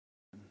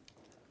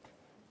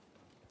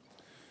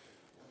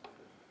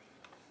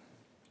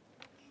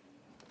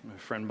my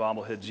friend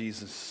Bobblehead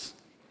Jesus.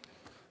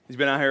 He's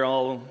been out here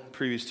all the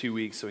previous 2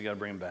 weeks, so we got to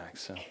bring him back.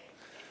 So,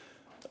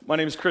 my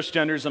name is Chris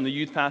Genders. I'm the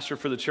youth pastor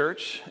for the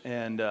church,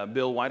 and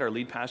Bill White, our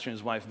lead pastor, and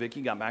his wife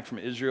Vicky got back from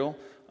Israel,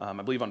 I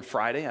believe on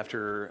Friday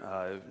after,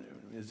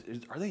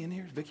 are they in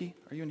here? Vicky,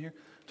 are you in here?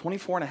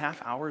 24 and a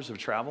half hours of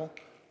travel.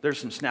 There's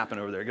some snapping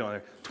over there. Go on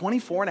there.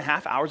 24 and a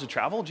half hours of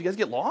travel? Did you guys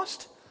get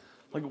lost?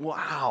 Like,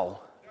 wow.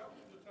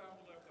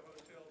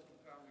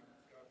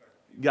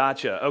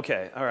 Gotcha.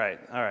 Okay. All right.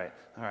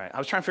 I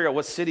was trying to figure out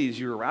what cities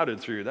you were routed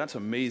through. That's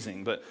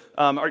amazing. But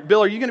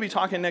Bill, are you going to be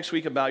talking next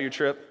week about your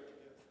trip?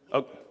 Oh,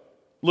 a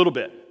little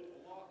bit.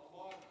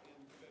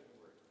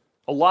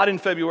 A lot in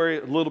February,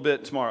 a little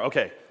bit tomorrow.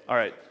 Okay. All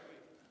right.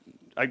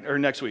 Or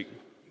next week.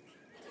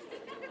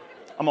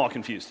 I'm all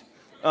confused.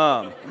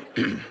 Hi,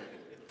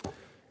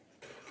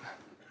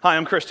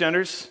 I'm Chris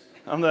Genders.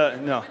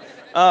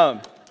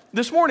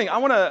 This morning,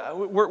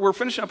 we're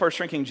finishing up our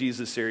Shrinking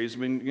Jesus series.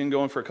 We've been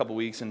going for a couple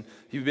weeks, and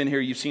if you've been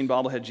here, you've seen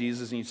Bobblehead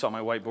Jesus, and you saw my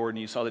whiteboard, and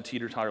you saw the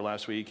teeter-totter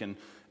last week, and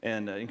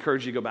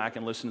encourage you to go back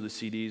and listen to the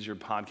CDs or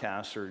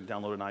podcasts or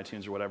download it on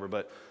iTunes or whatever,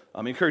 but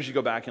encourage you to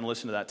go back and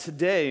listen to that.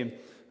 Today,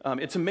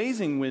 it's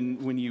amazing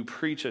when you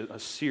preach a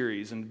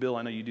series, and Bill,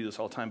 I know you do this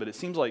all the time, but it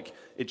seems like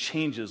it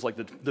changes, like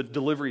the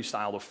delivery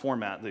style, the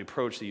format, the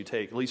approach that you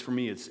take. At least for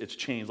me, it's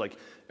changed. Like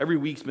every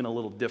week's been a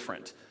little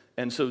different.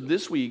 And so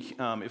this week,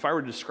 if I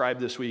were to describe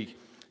this week,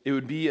 it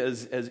would be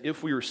as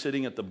if we were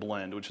sitting at the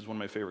Blend, which is one of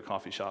my favorite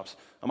coffee shops.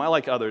 I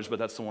like others, but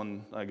that's the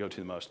one I go to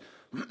the most.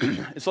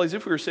 It's like as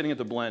if we were sitting at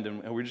the Blend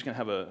and we're just going to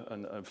have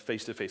a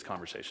face-to-face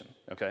conversation,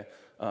 okay?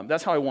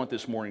 That's how I want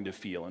this morning to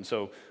feel. And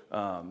so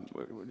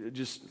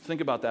just think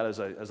about that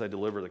as I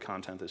deliver the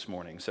content this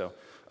morning. So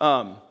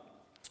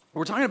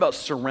we're talking about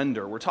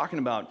surrender. We're talking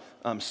about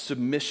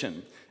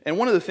submission. And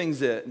one of the things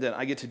that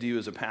I get to do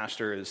as a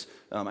pastor is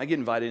I get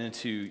invited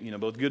into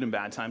both good and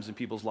bad times in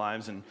people's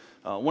lives. And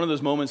one of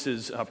those moments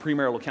is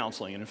premarital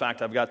counseling. And in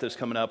fact, I've got this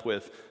coming up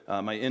with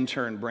my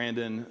intern,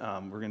 Brandon.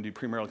 We're going to do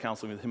premarital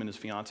counseling with him and his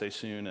fiance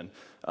soon. And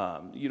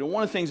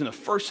one of the things in the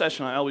first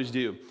session I always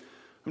do,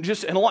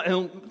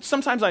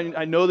 sometimes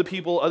I know the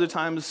people, other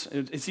times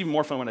it's even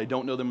more fun when I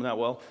don't know them that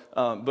well.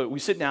 But we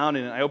sit down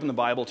and I open the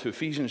Bible to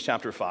Ephesians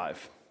chapter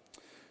 5.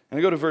 And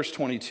I go to verse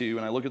 22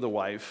 and I look at the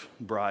wife,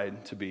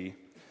 bride-to-be,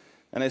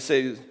 and I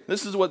say,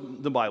 this is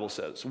what the Bible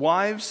says.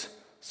 Wives,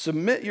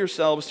 submit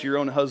yourselves to your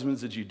own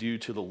husbands as you do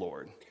to the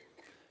Lord.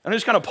 And I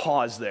just kind of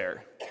pause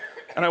there.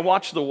 And I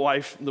watch the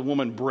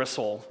woman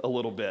bristle a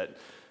little bit.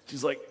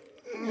 She's like,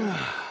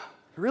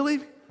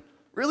 really?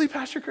 Really,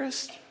 Pastor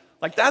Chris?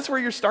 Like that's where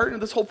you're starting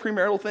this whole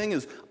premarital thing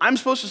is I'm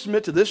supposed to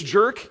submit to this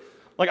jerk?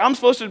 Like I'm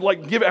supposed to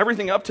give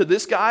everything up to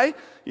this guy?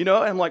 And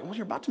I'm like, well,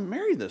 you're about to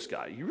marry this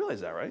guy. You realize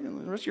that, right?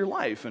 In the rest of your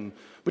life.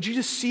 But you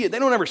just see it. They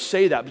don't ever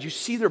say that, but you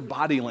see their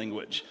body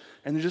language.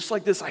 And there's just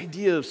like this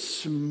idea of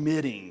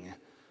submitting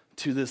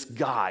to this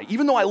guy.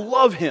 Even though I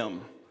love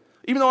him,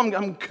 even though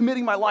I'm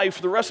committing my life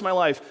for the rest of my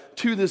life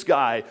to this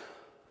guy,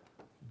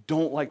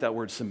 don't like that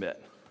word submit,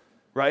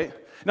 right?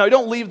 Now, I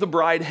don't leave the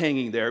bride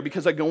hanging there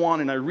because I go on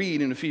and I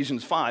read in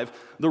Ephesians 5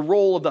 the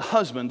role of the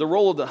husband. The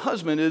role of the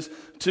husband is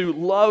to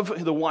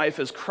love the wife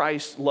as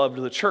Christ loved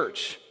the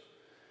church.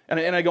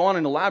 And I go on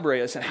and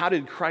elaborate. I said, how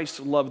did Christ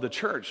love the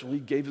church? Well, he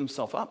gave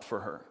himself up for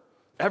her.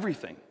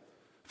 Everything.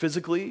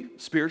 Physically,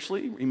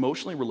 spiritually,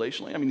 emotionally,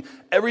 relationally. I mean,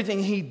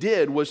 everything he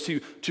did was to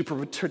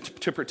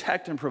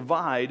protect and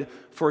provide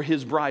for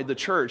his bride, the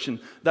church. And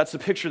that's the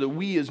picture that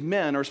we as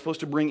men are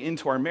supposed to bring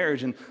into our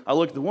marriage. And I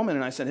looked at the woman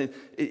and I said, hey,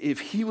 if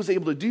he was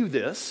able to do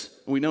this,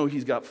 we know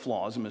he's got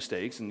flaws and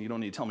mistakes, and you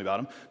don't need to tell me about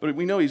him, but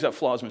we know he's got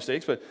flaws and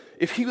mistakes. But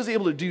if he was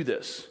able to do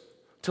this,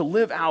 to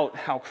live out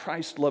how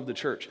Christ loved the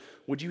church,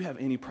 would you have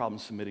any problem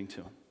submitting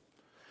to him?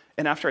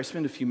 And after I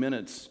spend a few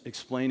minutes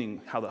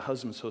explaining how the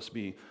husband's supposed to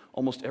be,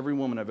 almost every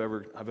woman I've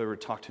ever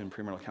talked to in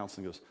premarital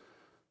counseling goes,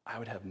 I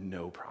would have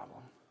no problem.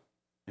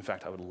 In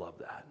fact, I would love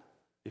that.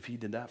 If he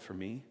did that for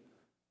me,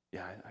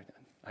 yeah,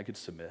 I could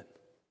submit.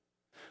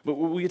 But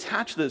we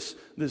attach this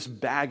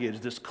baggage,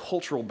 this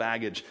cultural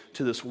baggage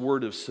to this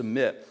word of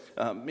submit.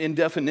 In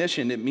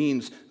definition, it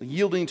means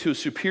yielding to a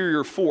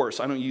superior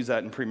force. I don't use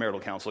that in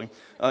premarital counseling.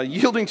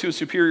 Yielding to a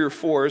superior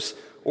force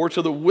or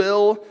to the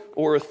will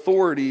or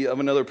authority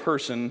of another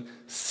person,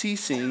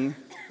 ceasing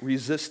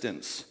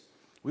resistance.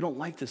 We don't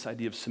like this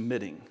idea of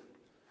submitting,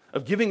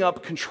 of giving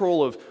up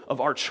control of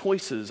our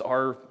choices,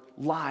 our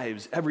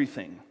lives,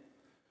 everything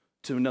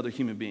to another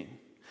human being.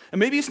 And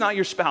maybe it's not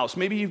your spouse.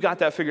 Maybe you've got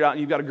that figured out and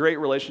you've got a great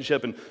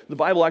relationship. And the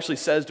Bible actually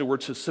says that we're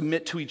to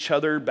submit to each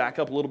other. Back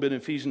up a little bit in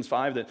Ephesians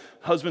 5, that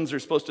husbands are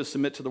supposed to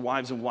submit to the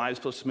wives and wives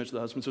are supposed to submit to the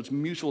husbands. So it's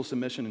mutual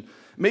submission. And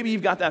maybe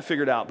you've got that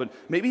figured out, but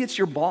maybe it's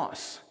your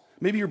boss.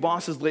 Maybe your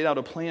boss has laid out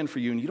a plan for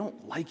you and you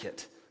don't like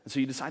it. And so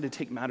you decide to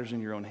take matters in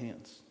your own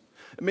hands.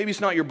 Maybe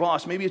it's not your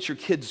boss. Maybe it's your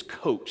kid's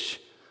coach.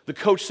 The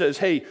coach says,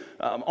 hey,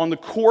 on the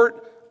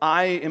court,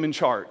 I am in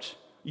charge.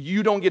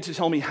 You don't get to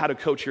tell me how to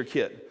coach your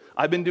kid.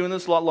 I've been doing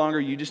this a lot longer.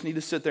 You just need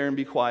to sit there and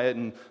be quiet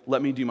and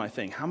let me do my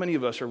thing. How many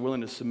of us are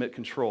willing to submit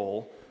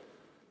control?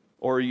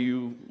 Or are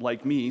you,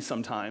 like me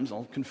sometimes,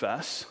 I'll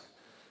confess,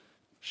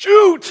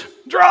 Shoot!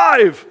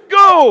 Drive!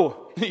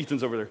 Go!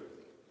 Ethan's over there.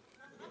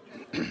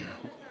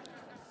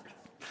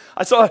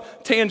 I saw a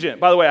tangent.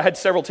 By the way, I had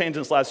several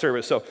tangents last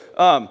service. So,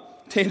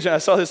 tangent, I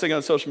saw this thing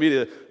on social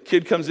media.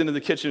 Kid comes into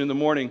the kitchen in the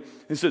morning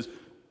and says,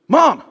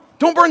 Mom,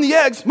 don't burn the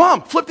eggs.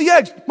 Mom, flip the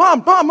eggs.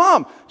 Mom, Mom,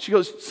 Mom. She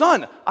goes,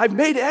 son, I've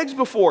made eggs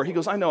before. He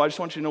goes, I know. I just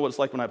want you to know what it's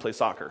like when I play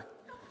soccer.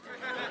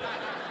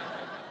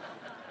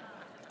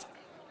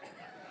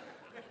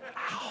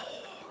 Ow.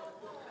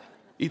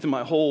 Ethan,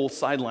 my whole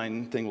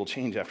sideline thing will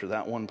change after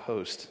that one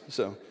post.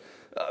 So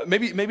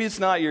maybe it's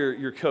not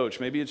your coach.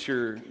 Maybe it's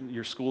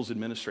your school's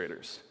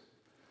administrators.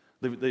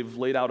 They've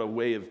laid out a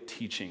way of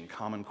teaching,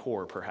 Common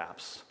Core,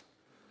 perhaps.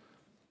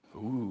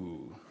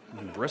 Ooh,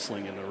 I'm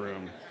bristling in the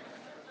room.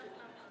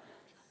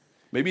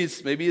 Maybe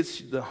it's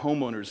the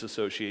homeowners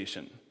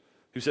association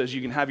who says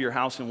you can have your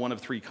house in one of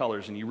 3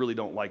 colors and you really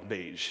don't like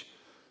beige,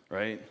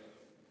 right?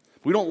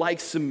 We don't like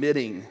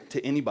submitting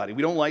to anybody.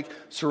 We don't like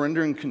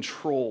surrendering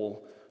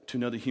control to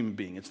another human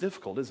being. It's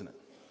difficult, isn't it?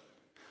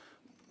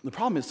 The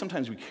problem is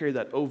sometimes we carry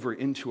that over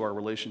into our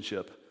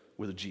relationship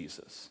with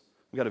Jesus.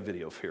 We got a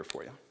video here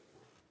for you.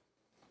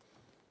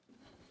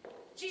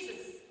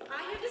 Jesus,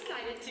 I have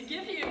decided to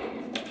give you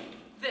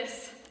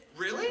this.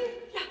 Really?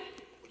 Yeah.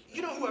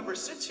 You know whoever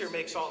sits here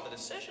makes all the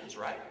decisions,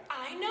 right?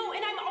 I know,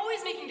 and I'm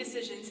always making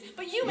decisions,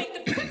 but you make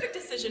the perfect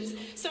decisions,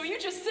 so you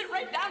just sit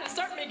right down and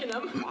start making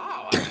them.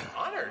 Wow, I'm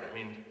honored. I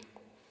mean,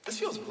 this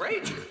feels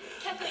great.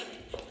 Kathleen,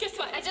 guess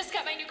what? I just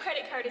got my new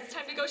credit card. It's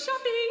time to go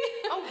shopping.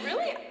 Oh,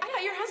 really? I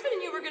thought your husband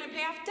and you were going to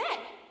pay off debt.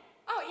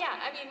 Oh, yeah.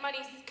 I mean,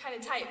 money's kind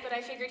of tight, but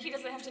I figured he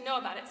doesn't have to know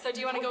about it. So do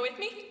you want to go with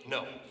me?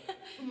 No.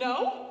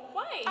 No?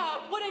 Why?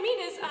 What I mean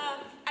is,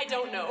 I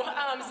don't know.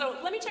 So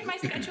let me check my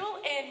schedule,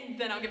 and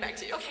then I'll get back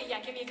to you. Okay, yeah,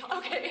 give me a call.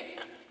 Okay.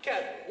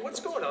 Kat, what's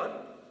going on?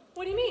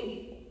 What do you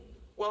mean?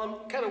 Well,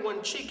 I'm kind of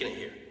one cheek in it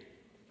here.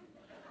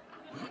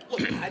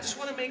 Look, I just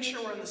want to make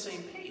sure we're on the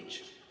same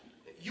page.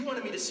 You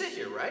wanted me to sit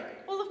here, right?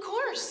 Well, of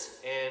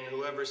course. And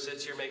whoever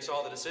sits here makes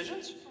all the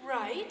decisions?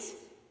 Right.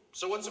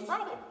 So what's the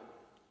problem?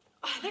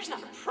 There's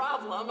not a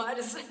problem. I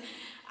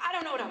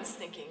don't know what I was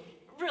thinking.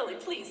 Really,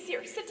 please,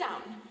 here, sit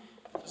down.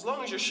 As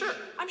long as you're sure.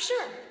 I'm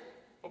sure.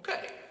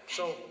 Okay,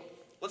 so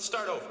let's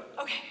start over.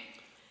 Okay.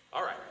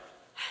 All right.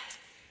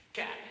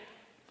 Kat,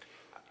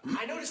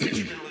 I noticed that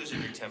you've been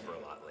losing your temper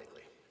a lot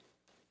lately.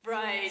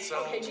 Right.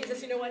 So- Okay,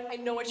 Jesus, you know what? I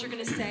know what you're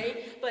going to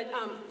say, but,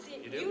 see,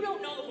 You do? you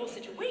don't know the whole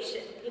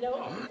situation, you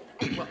know?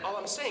 Well, all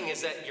I'm saying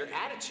is that your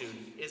attitude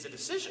is a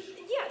decision.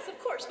 Yes, of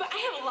course, but I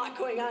have a lot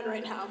going on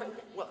right now.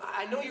 Well,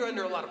 I know you're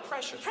under a lot of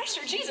pressure.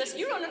 Pressure? Jesus,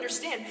 you don't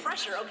understand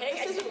pressure,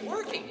 okay? This isn't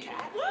working,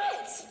 Kat.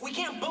 What? We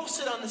can't both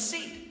sit on the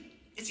seat.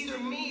 It's either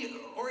me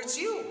or it's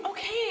you.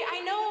 Okay,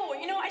 I know.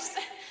 You know,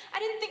 I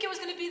didn't think it was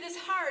going to be this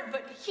hard,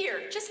 but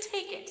here, just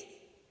take it.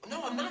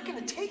 No, I'm not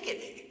going to take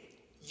it.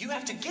 You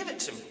have to give it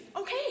to me.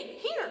 Okay,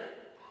 here.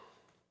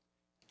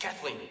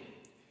 Kathleen,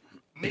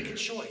 make a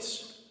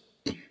choice.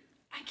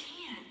 I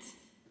can't.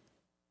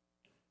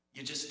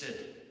 You just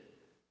did.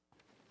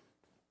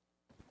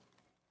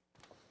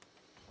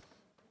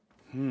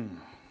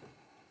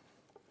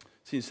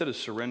 See, instead of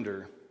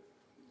surrender,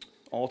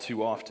 all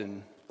too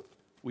often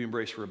we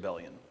embrace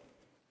rebellion.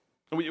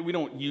 We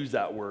don't use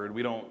that word.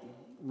 We don't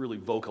really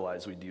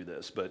vocalize we do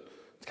this, but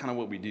it's kind of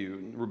what we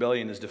do.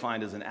 Rebellion is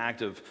defined as an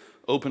act of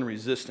open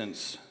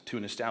resistance to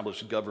an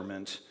established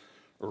government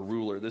or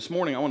ruler. This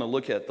morning, I want to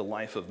look at the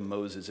life of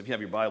Moses. If you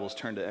have your Bibles,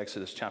 turn to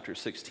Exodus chapter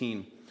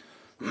 16.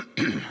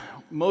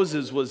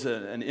 Moses was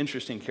an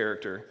interesting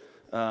character.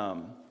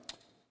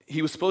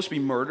 He was supposed to be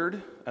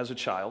murdered as a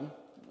child,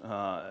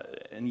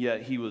 and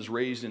yet he was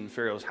raised in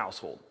Pharaoh's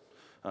household.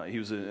 He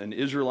was an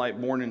Israelite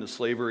born into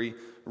slavery,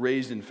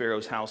 raised in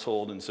Pharaoh's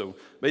household, and so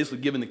basically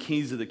given the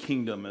keys of the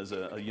kingdom as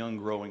a young,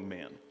 growing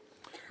man.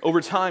 Over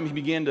time, he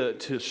began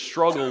to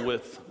struggle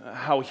with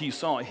how he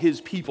saw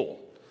his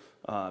people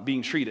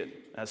being treated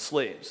as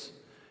slaves.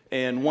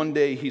 And one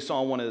day, he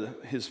saw one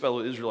of his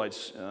fellow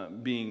Israelites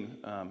being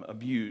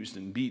abused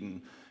and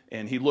beaten,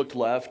 and he looked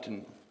left,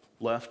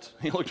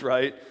 he looked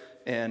right,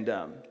 and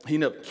he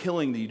ended up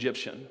killing the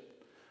Egyptian,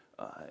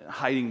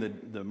 hiding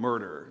the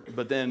murder.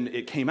 But then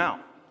it came out.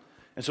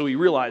 And so he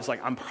realized,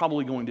 I'm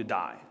probably going to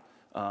die.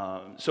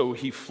 So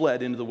he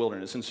fled into the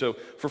wilderness. And so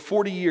for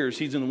 40 years,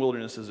 he's in the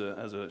wilderness as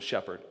a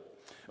shepherd.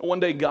 And one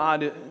day,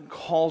 God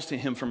calls to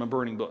him from a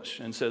burning bush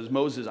and says,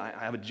 Moses, I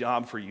have a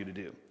job for you to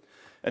do.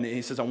 And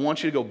he says, I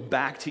want you to go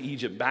back to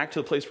Egypt, back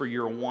to the place where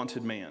you're a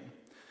wanted man.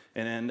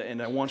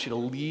 And I want you to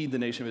lead the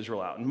nation of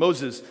Israel out. And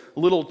Moses, a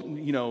little,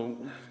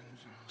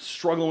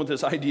 struggling with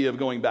this idea of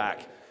going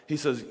back, he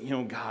says,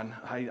 God,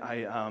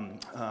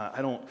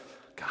 I don't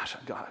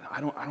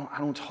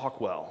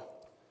talk well.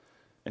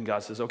 And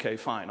God says, okay,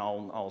 fine,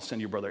 I'll send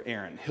your brother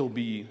Aaron. He'll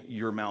be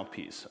your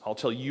mouthpiece. I'll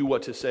tell you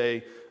what to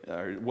say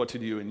or what to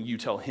do, and you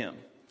tell him.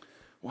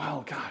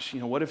 Well, gosh,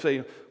 what if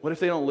they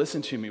don't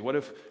listen to me? What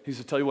if he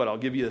says, tell you what, I'll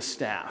give you a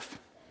staff.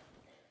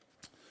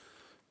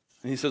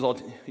 And he says, I'll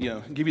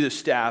give you this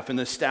staff, and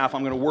this staff,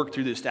 I'm going to work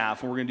through this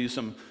staff, and we're going to do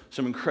some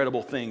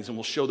incredible things, and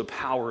we'll show the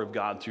power of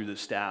God through this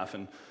staff.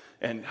 And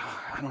And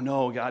I don't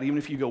know, God, even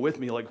if you go with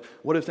me, like,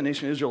 what if the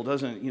nation of Israel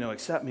doesn't,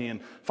 accept me? And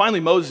finally,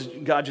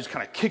 God just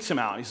kind of kicks him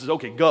out. He says,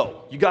 okay,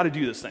 go. You got to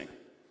do this thing.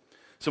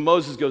 So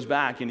Moses goes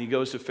back and he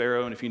goes to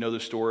Pharaoh, and if you know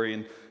the story,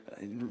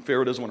 and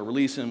Pharaoh doesn't want to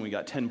release him. We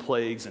got 10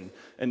 plagues.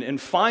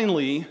 And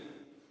finally,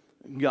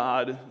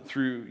 God,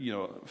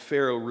 through,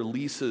 Pharaoh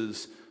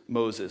releases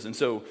Moses. And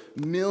so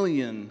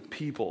million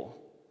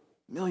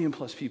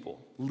plus people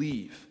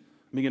leave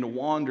and begin to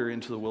wander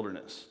into the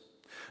wilderness.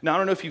 Now, I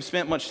don't know if you've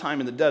spent much time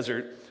in the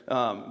desert,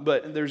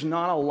 but there's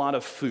not a lot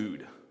of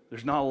food.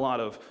 There's not a lot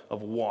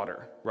of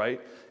water,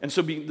 right? And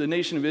so the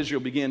nation of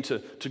Israel began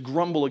to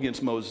grumble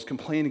against Moses,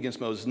 complain against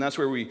Moses. And that's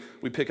where we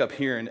pick up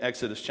here in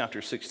Exodus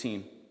chapter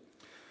 16,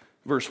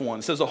 verse 1.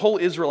 It says, the whole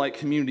Israelite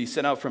community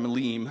set out from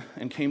Elim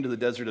and came to the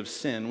desert of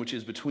Sin, which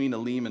is between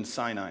Elim and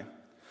Sinai,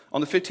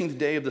 on the 15th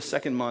day of the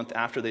second month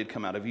after they had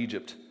come out of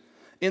Egypt.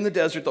 In the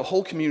desert, the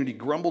whole community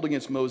grumbled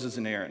against Moses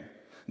and Aaron.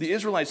 The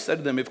Israelites said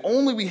to them, if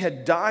only we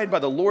had died by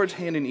the Lord's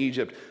hand in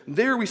Egypt.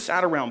 There we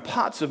sat around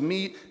pots of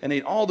meat and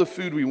ate all the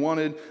food we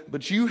wanted,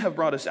 but you have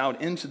brought us out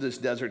into this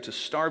desert to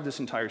starve this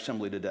entire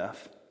assembly to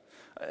death.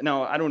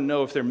 Now, I don't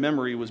know if their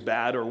memory was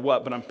bad or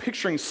what, but I'm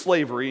picturing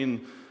slavery,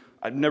 and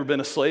I've never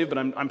been a slave, but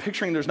I'm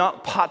picturing there's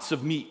not pots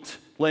of meat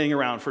laying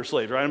around for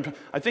slaves, right?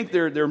 I think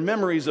their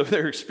memories of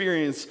their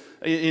experience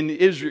in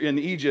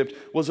Egypt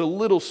was a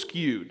little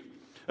skewed.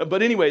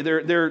 But anyway,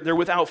 they're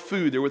without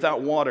food, they're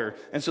without water,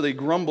 and so they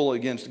grumble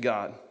against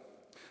God.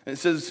 And it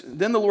says,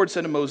 then the Lord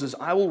said to Moses,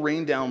 I will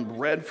rain down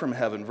bread from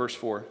heaven, verse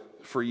 4,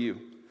 for you.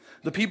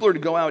 The people are to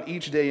go out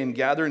each day and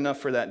gather enough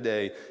for that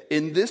day.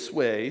 In this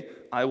way,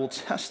 I will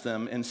test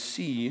them and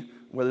see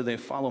whether they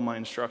follow my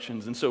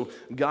instructions. And so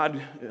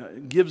God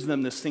gives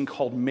them this thing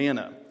called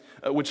manna,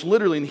 which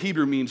literally in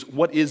Hebrew means,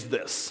 what is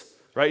this?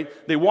 Right?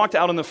 They walked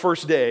out on the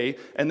first day,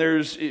 and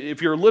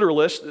if you're a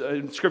literalist,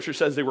 Scripture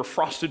says they were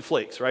frosted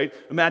flakes, right?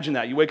 Imagine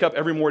that. You wake up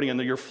every morning and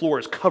your floor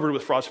is covered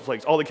with frosted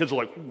flakes. All the kids are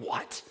like,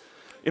 what?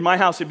 In my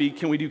house, it'd be,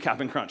 can we do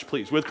Cap'n Crunch,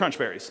 please, with Crunch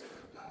Berries?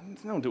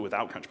 Don't do it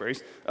without Crunch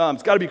Berries.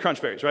 It's got to be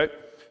Crunch Berries, right?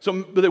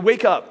 But they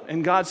wake up,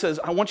 and God says,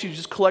 I want you to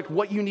just collect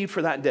what you need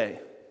for that day.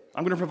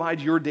 I'm going to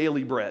provide your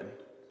daily bread.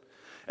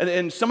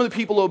 And some of the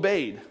people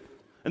obeyed.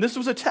 And this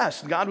was a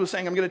test. God was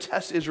saying, I'm going to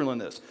test Israel in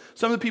this.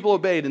 Some of the people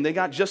obeyed, and they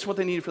got just what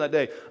they needed for that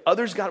day.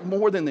 Others got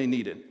more than they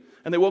needed.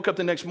 And they woke up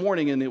the next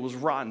morning, and it was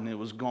rotten, it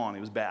was gone, it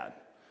was bad.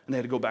 And they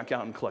had to go back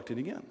out and collect it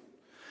again.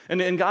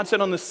 And God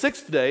said on the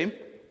sixth day,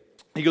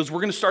 he goes,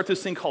 we're going to start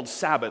this thing called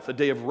Sabbath, a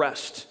day of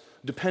rest,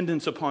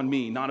 dependence upon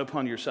me, not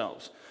upon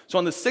yourselves. So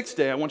on the sixth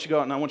day, I want you to go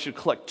out, and I want you to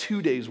collect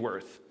 2 days'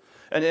 worth.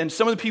 And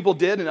some of the people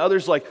did, and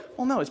others like,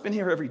 well, no, it's been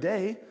here every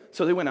day.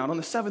 So they went out on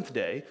the seventh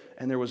day,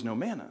 and there was no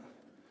manna.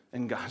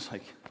 And God's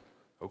like,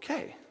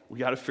 okay, we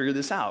got to figure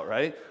this out,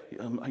 right?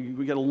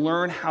 We got to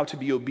learn how to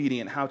be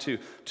obedient, how to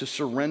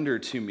surrender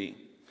to me.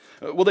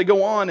 Well, they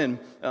go on and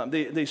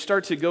they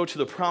start to go to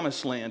the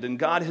promised land. And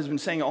God has been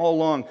saying all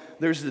along,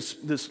 there's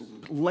this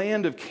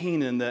land of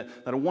Canaan that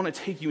I want to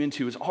take you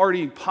into. It's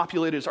already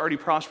populated, it's already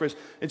prosperous.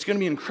 It's going to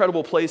be an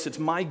incredible place. It's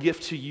my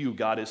gift to you,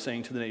 God is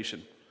saying to the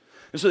nation.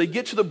 And so they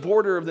get to the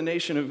border of the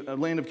nation of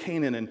land of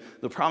Canaan and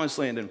the promised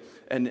land,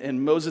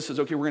 and Moses says,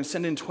 okay, we're going to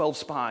send in 12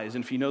 spies.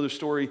 And if you know the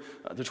story,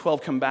 the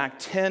 12 come back.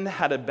 10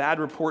 had a bad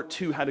report,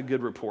 2 had a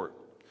good report.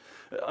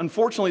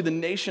 Unfortunately, the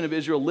nation of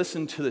Israel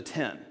listened to the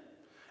 10.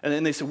 And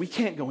then they said, we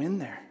can't go in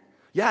there.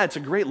 Yeah, it's a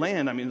great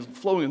land. I mean, it's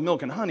flowing with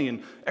milk and honey,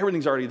 and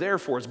everything's already there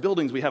for us.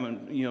 Buildings we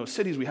haven't,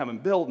 cities we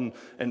haven't built,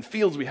 and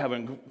fields we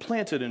haven't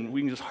planted, and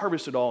we can just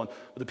harvest it all.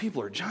 But the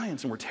people are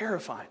giants, and we're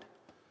terrified.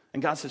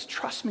 And God says,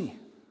 trust me,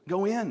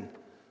 go in.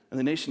 And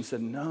the nation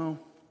said, no,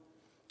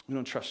 we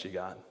don't trust you,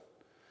 God.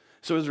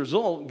 So as a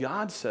result,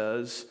 God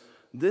says,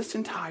 this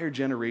entire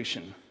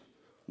generation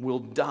will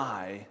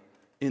die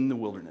in the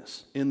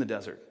wilderness, in the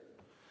desert,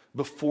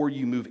 before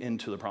you move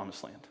into the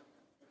promised land.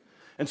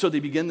 And so they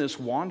begin this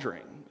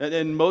wandering.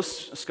 And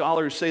most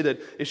scholars say that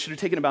it should have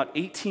taken about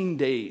 18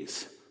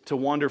 days to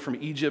wander from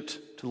Egypt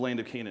to the land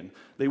of Canaan.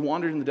 They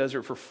wandered in the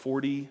desert for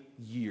 40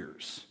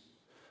 years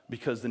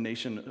because the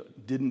nation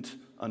didn't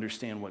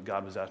understand what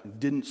God was asking,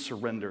 didn't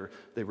surrender.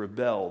 They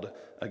rebelled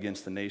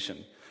against the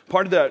nation.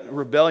 Part of that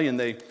rebellion,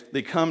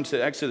 they come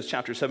to Exodus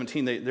chapter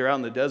 17. They're out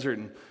in the desert,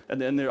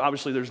 and then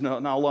obviously there's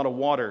not a lot of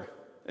water.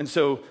 And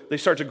so they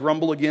start to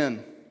grumble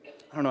again.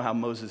 I don't know how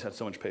Moses had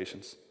so much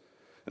patience.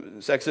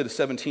 It's Exodus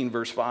 17,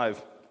 verse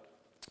 5.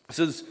 It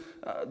says,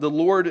 the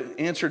Lord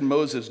answered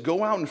Moses,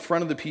 go out in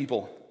front of the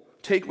people.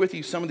 Take with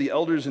you some of the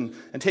elders and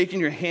take in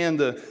your hand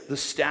the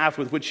staff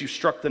with which you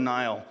struck the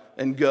Nile,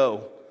 and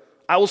go.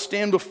 I will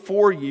stand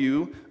before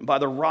you by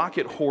the rock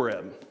at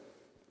Horeb.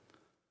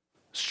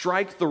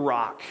 Strike the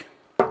rock,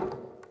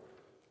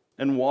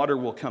 and water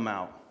will come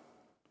out.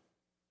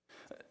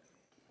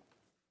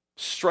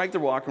 Strike the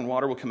rock, and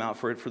water will come out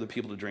for the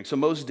people to drink. So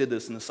Moses did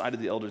this in the sight of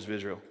the elders of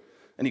Israel.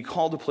 And he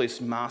called the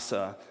place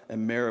Massah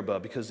and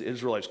Meribah because the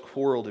Israelites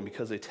quarreled and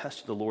because they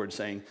tested the Lord,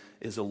 saying,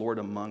 is the Lord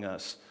among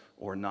us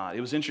or not?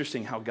 It was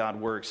interesting how God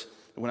works.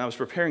 when I was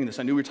preparing this,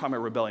 I knew we were talking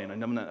about rebellion.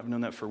 I've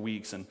known that for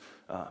weeks,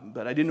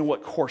 but I didn't know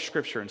what core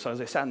scripture. And so as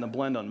I sat in the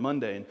blend on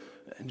Monday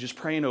and just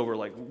praying over,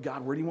 like,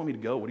 God, where do you want me to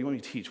go? What do you want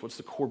me to teach? What's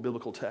the core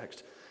biblical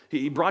text?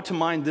 He brought to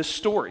mind this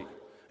story.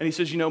 And he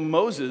says,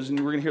 Moses, and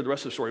we're going to hear the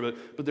rest of the story,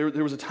 but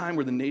there was a time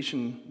where the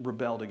nation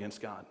rebelled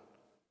against God.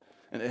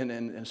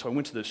 And so I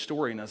went to this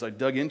story, and as I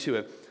dug into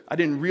it, I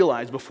didn't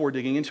realize before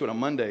digging into it on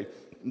Monday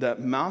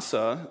that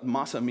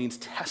Massa means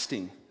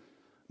testing.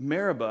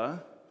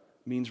 Meribah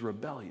means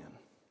rebellion.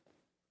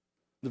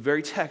 The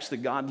very text that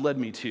God led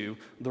me to,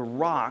 the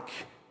rock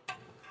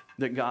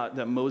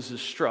that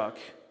Moses struck,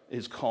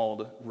 is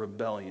called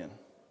rebellion.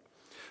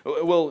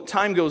 Well,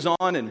 time goes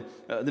on, and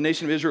the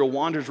nation of Israel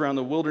wanders around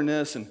the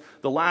wilderness, and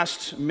the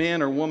last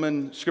man or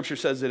woman, Scripture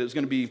says that it was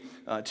going to be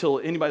till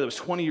anybody that was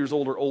 20 years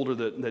old or older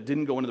that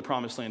didn't go into the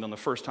promised land on the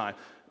first time.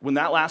 When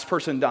that last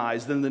person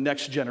dies, then the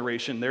next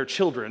generation, their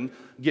children,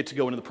 get to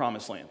go into the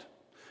promised land.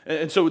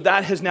 And so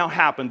that has now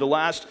happened. The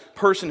last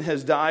person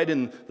has died,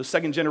 and the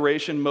second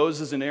generation,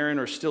 Moses and Aaron,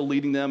 are still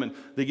leading them, and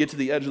they get to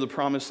the edge of the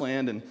promised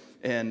land,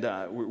 and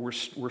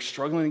we're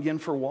struggling again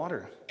for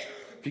water.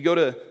 If you go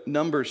to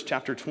Numbers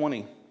chapter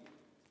 20,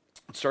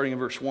 starting in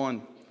verse 1,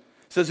 it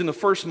says, in the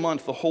first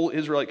month, the whole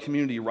Israelite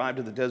community arrived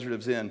at the desert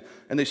of Zin,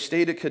 and they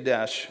stayed at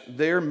Kadesh.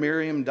 There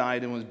Miriam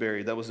died and was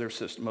buried. That was their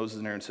sister, Moses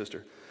and Aaron's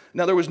sister.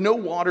 Now there was no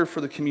water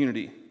for the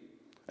community,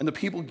 and the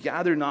people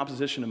gathered in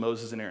opposition to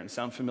Moses and Aaron.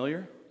 Sound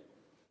familiar?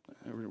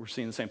 We're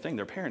seeing the same thing.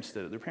 Their parents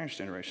did it, their parents'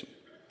 generation.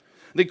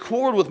 They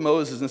quarreled with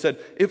Moses and said,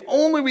 if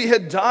only we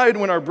had died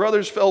when our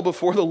brothers fell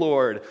before the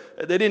Lord.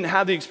 They didn't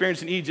have the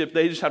experience in Egypt.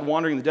 They just had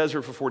wandering in the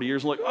desert for 40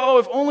 years. And like, oh,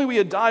 if only we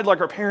had died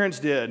like our parents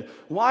did.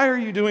 Why are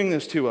you doing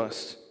this to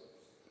us?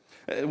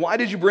 Why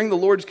did you bring the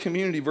Lord's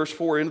community, verse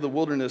 4, into the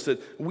wilderness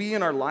that we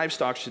and our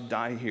livestock should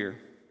die here?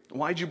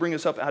 Why did you bring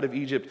us up out of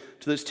Egypt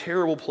to this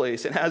terrible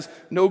place? It has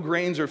no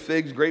grains or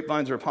figs,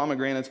 grapevines or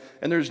pomegranates,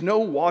 and there's no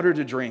water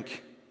to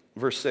drink.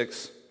 Verse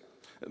 6.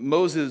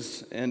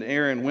 Moses and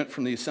Aaron went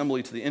from the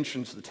assembly to the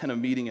entrance of the tent of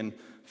meeting and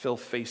fell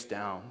face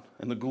down,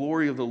 and the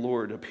glory of the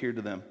Lord appeared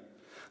to them.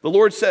 The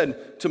Lord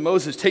said to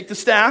Moses, take the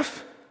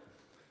staff,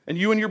 and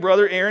you and your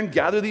brother Aaron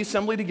gather the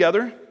assembly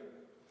together.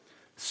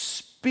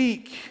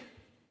 Speak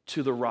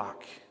to the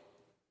rock.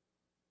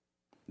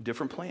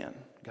 Different plan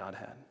God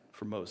had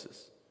for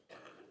Moses.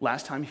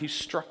 Last time he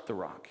struck the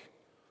rock.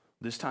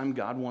 This time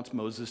God wants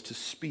Moses to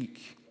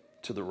speak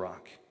to the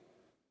rock.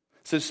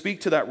 It says, speak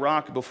to that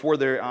rock before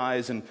their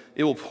eyes, and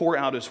it will pour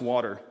out its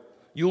water.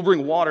 You will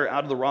bring water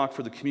out of the rock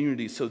for the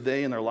community so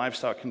they and their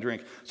livestock can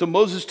drink. So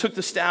Moses took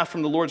the staff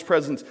from the Lord's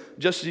presence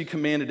just as he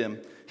commanded him.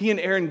 He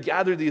and Aaron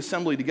gathered the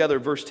assembly together,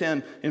 verse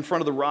 10, in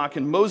front of the rock.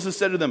 And Moses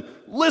said to them,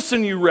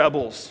 listen, you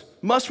rebels,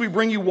 must we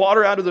bring you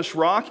water out of this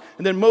rock?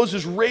 And then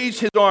Moses raised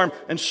his arm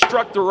and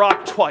struck the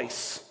rock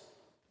twice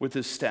with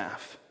his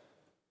staff.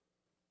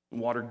 And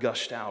water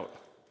gushed out,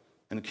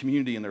 and the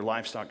community and their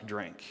livestock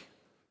drank.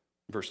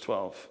 Verse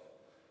 12.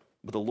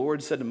 But the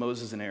Lord said to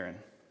Moses and Aaron,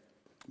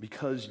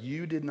 because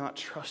you did not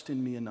trust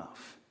in me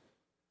enough,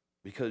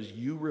 because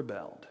you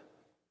rebelled,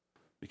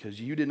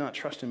 because you did not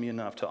trust in me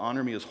enough to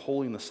honor me as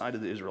holy in the sight of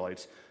the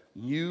Israelites,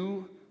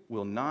 you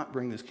will not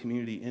bring this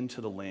community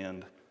into the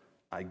land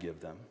I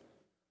give them.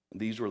 And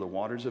these were the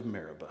waters of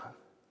Meribah,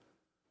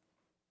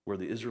 where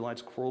the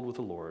Israelites quarreled with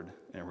the Lord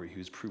and where he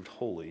was proved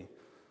holy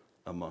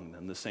among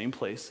them. The same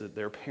place that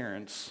their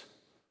parents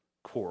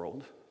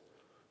quarreled,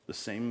 the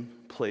same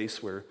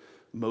place where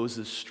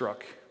Moses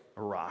struck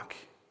a rock,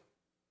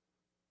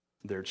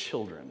 their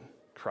children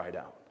cried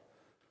out.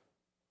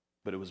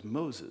 But it was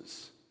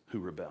Moses who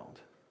rebelled.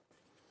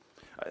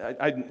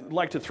 I'd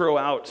like to throw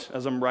out,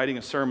 as I'm writing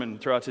a sermon,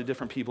 throw out to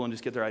different people and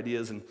just get their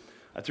ideas. And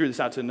I threw this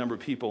out to a number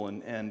of people.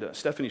 And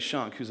Stephanie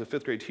Shunk, who's a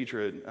fifth grade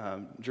teacher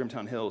at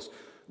Germantown Hills,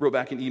 wrote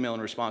back an email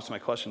in response to my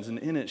questions. And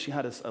in it, she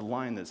had a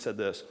line that said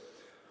this: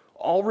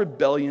 all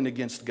rebellion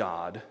against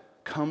God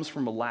comes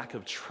from a lack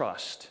of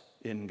trust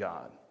in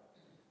God.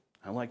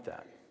 I like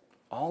that.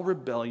 All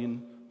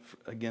rebellion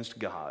against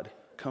God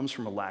comes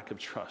from a lack of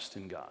trust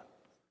in God.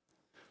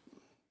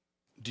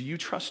 Do you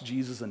trust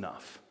Jesus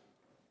enough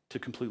to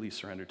completely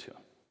surrender to him?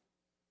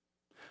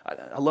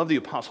 I love the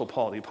Apostle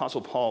Paul. The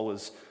Apostle Paul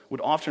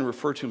would often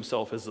refer to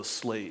himself as a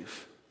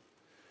slave.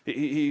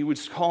 He would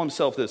call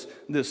himself this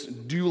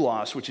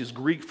doulos, which is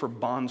Greek for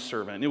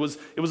bondservant. It was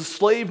a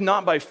slave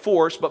not by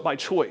force, but by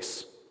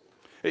choice.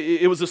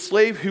 It was a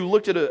slave who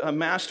looked at a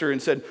master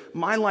and said,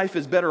 my life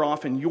is better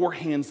off in your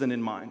hands than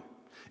in mine.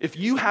 If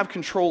you have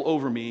control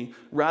over me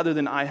rather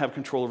than I have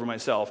control over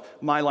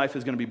myself, my life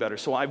is going to be better.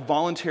 So I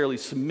voluntarily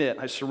submit,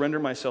 I surrender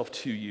myself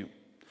to you.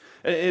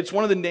 It's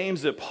one of the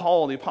names that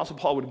Paul, the Apostle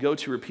Paul, would go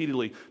to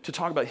repeatedly to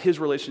talk about his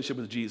relationship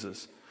with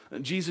Jesus.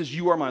 Jesus,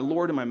 you are my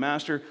Lord and my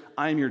master.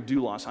 I am your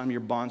doulos. I'm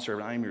your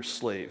bondservant. I am your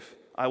slave.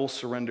 I will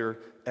surrender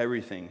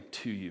everything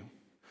to you.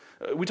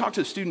 We talk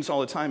to students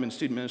all the time in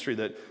student ministry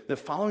that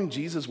following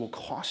Jesus will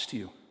cost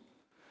you.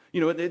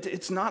 You know,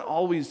 it's not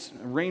always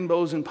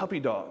rainbows and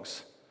puppy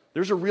dogs.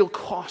 There's a real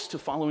cost to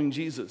following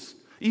Jesus.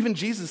 Even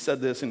Jesus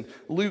said this in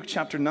Luke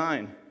chapter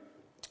 9.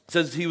 It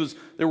says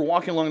they were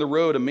walking along the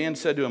road. A man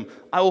said to him,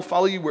 "I will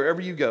follow you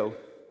wherever you go."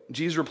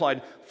 Jesus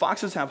replied,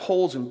 "Foxes have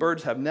holes and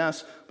birds have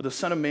nests, but the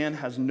Son of Man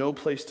has no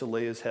place to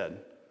lay his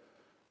head."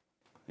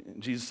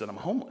 And Jesus said, "I'm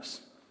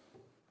homeless.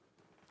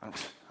 I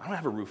don't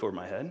have a roof over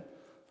my head.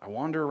 I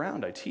wander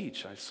around. I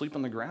teach. I sleep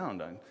on the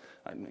ground.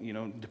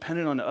 I'm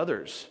dependent on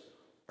others.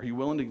 Are you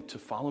willing to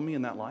follow me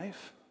in that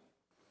life?"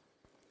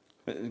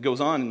 It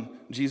goes on, and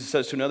Jesus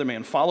says to another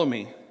man, "Follow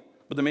me."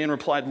 But the man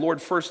replied,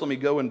 "Lord, first let me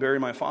go and bury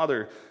my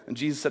father." And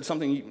Jesus said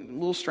something a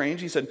little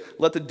strange. He said,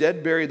 "Let the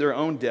dead bury their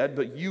own dead,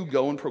 but you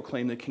go and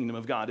proclaim the kingdom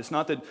of God." It's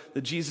not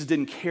that Jesus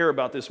didn't care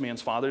about this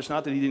man's father. It's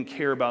not that he didn't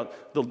care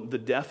about the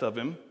death of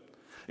him.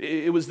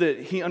 It was that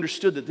he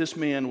understood that this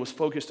man was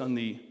focused on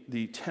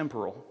the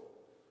temporal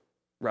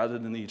rather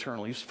than the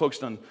eternal. He was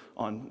focused on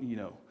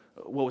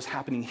what was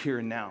happening here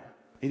and now.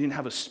 He didn't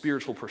have a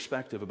spiritual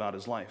perspective about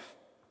his life.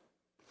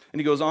 And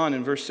he goes on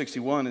in verse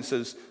 61, it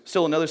says,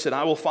 "Still another said,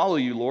 'I will follow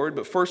you, Lord,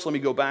 but first let me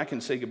go back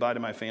and say goodbye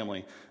to my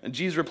family.' And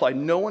Jesus replied,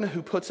 'No one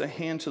who puts a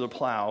hand to the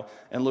plow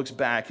and looks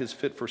back is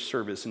fit for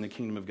service in the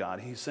kingdom of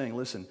God.'" He's saying,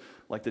 listen,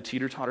 like the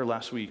teeter-totter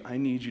last week, I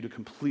need you to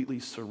completely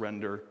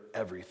surrender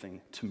everything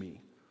to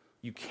me.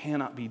 You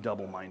cannot be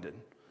double-minded.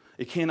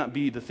 It cannot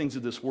be the things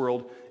of this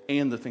world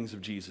and the things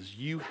of Jesus.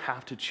 You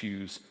have to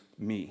choose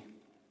me.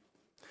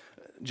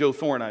 Joe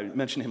Thorne, I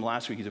mentioned him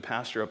last week. He's a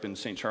pastor up in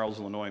St. Charles,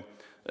 Illinois.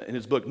 In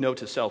his book, Note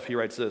to Self, he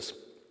writes this: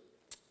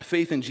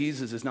 "Faith in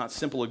Jesus is not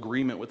simple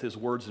agreement with his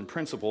words and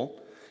principle.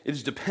 It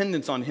is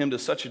dependence on him to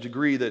such a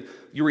degree that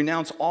you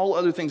renounce all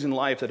other things in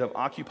life that have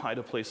occupied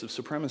a place of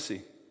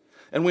supremacy.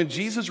 And when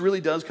Jesus really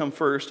does come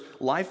first,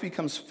 life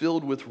becomes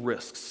filled with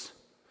risks.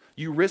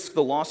 You risk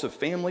the loss of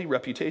family,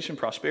 reputation,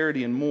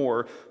 prosperity, and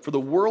more, for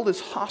the world is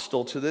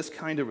hostile to this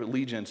kind of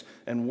allegiance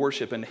and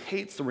worship and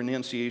hates the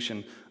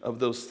renunciation of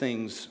those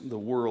things the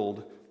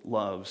world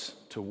loves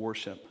to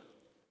worship."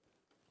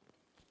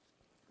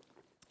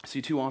 See,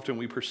 too often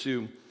we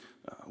pursue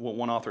what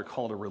one author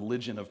called a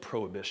religion of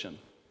prohibition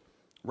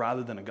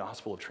rather than a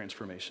gospel of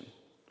transformation.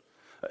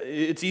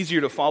 It's easier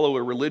to follow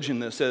a religion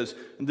that says,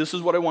 this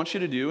is what I want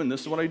you to do and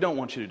this is what I don't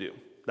want you to do.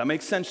 That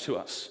makes sense to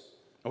us.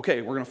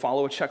 Okay, we're going to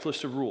follow a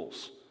checklist of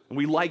rules. And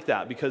we like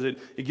that because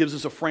it gives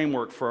us a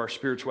framework for our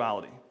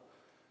spirituality.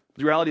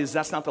 The reality is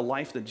that's not the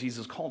life that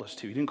Jesus called us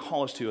to. He didn't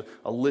call us to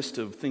a list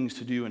of things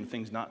to do and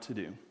things not to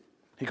do.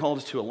 He called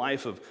us to a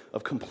life of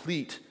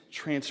complete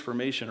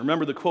transformation.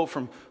 Remember the quote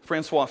from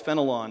Francois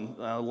Fenelon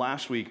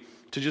last week: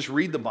 "To just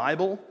read the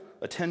Bible,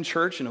 attend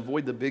church, and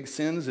avoid the big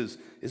sins is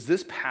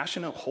this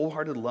passionate,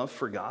 wholehearted love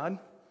for God?"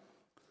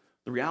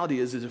 The reality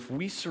is if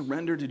we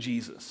surrender to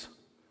Jesus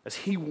as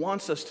he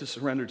wants us to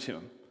surrender to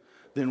him,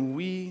 then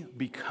we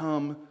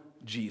become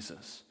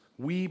Jesus.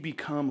 We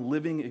become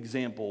living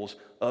examples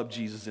of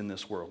Jesus in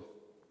this world.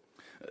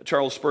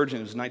 Charles Spurgeon,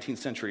 who's a 19th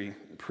century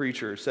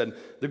preacher, said,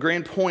 "The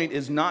grand point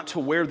is not to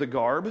wear the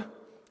garb,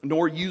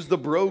 nor use the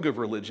brogue of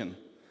religion,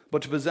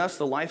 but to possess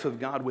the life of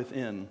God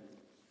within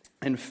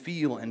and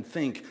feel and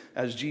think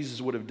as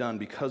Jesus would have done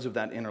because of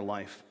that inner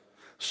life.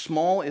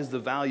 Small is the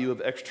value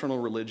of external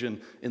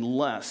religion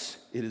unless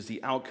it is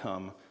the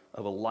outcome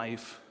of a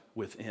life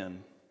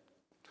within."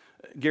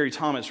 Gary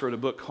Thomas wrote a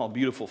book called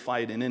Beautiful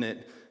Fight, and in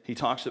it, he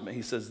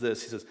says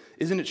this, he says,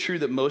 "Isn't it true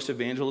that most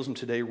evangelism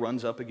today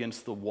runs up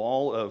against the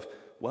wall of,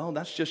 well,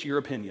 that's just your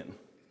opinion?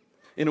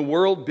 In a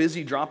world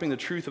busy dropping the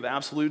truth of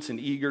absolutes and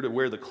eager to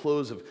wear the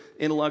clothes of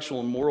intellectual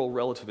and moral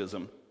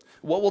relativism,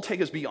 what will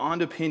take us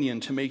beyond opinion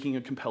to making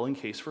a compelling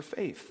case for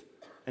faith?"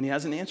 And he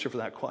has an answer for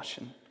that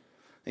question.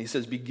 And he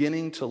says,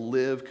 "Beginning to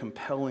live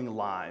compelling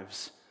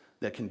lives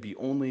that can be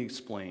only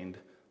explained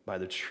by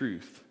the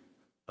truth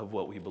of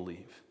what we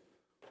believe."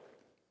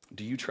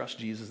 Do you trust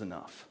Jesus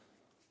enough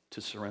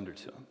to surrender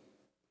to him?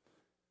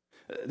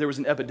 There was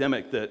an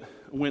epidemic that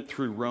went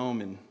through Rome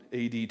in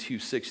AD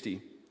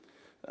 260.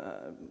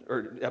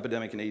 Or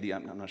epidemic in AD,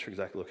 I'm not sure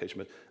exactly the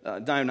location,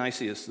 but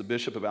Dionysius, the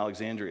bishop of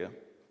Alexandria,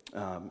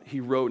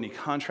 he wrote and he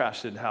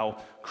contrasted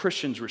how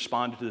Christians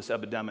responded to this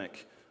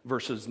epidemic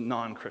versus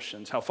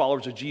non-Christians, how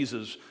followers of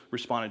Jesus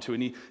responded to it.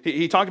 And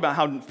he talked about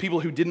how people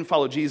who didn't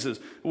follow Jesus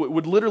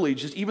would literally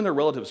just, even their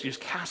relatives, just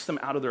cast them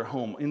out of their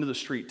home into the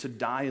street to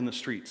die in the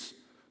streets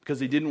because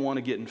they didn't want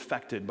to get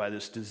infected by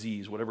this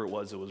disease, whatever it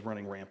was that was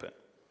running rampant.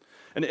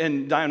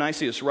 And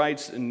Dionysius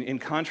writes, in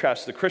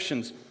contrast to the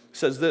Christians,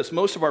 says this: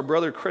 "Most of our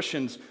brother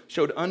Christians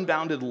showed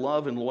unbounded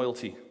love and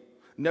loyalty,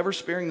 never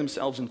sparing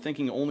themselves and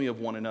thinking only of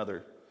one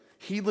another.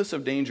 Heedless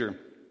of danger,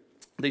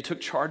 they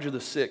took charge of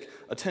the sick,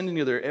 attending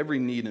to their every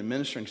need and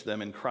ministering to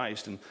them in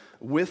Christ, and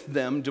with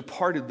them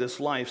departed this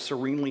life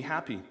serenely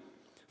happy.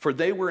 For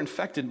they were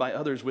infected by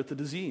others with the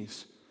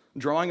disease,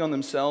 drawing on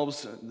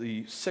themselves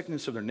the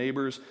sickness of their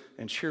neighbors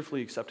and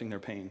cheerfully accepting their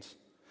pains.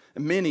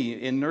 And many,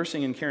 in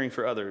nursing and caring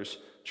for others,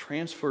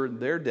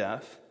 transferred their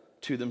death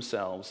to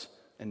themselves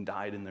and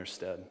died in their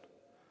stead.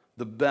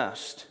 The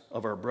best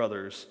of our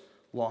brothers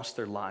lost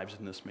their lives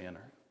in this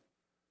manner."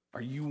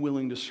 Are you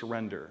willing to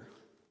surrender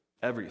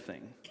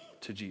everything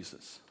to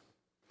Jesus?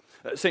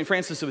 St.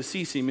 Francis of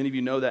Assisi, many of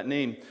you know that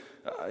name,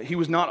 he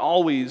was not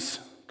always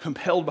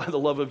compelled by the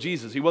love of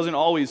Jesus. He wasn't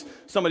always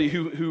somebody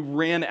who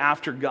ran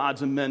after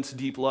God's immense,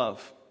 deep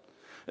love.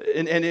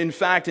 And in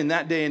fact, in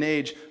that day and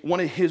age, one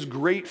of his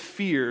great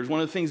fears, one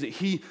of the things that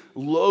he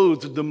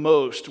loathed the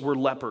most were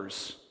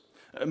lepers.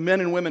 Men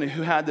and women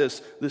who had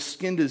this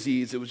skin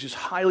disease that was just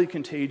highly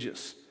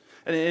contagious.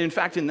 And in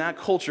fact, in that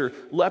culture,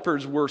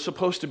 lepers were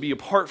supposed to be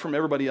apart from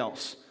everybody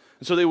else.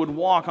 And so they would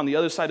walk on the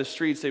other side of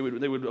streets. They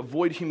would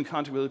avoid human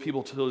contact with other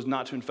people so as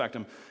not to infect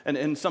them.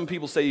 And some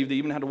people say they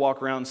even had to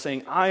walk around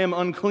saying, I am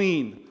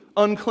unclean,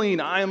 unclean,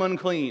 I am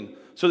unclean,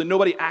 so that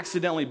nobody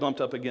accidentally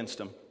bumped up against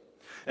them.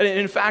 And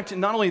in fact,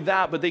 not only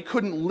that, but they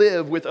couldn't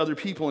live with other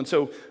people. And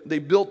so they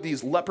built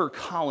these leper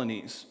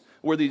colonies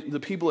where the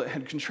people that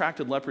had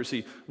contracted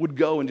leprosy would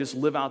go and just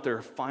live out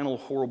their final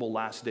horrible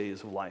last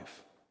days of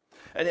life.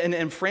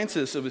 And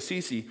Francis of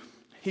Assisi,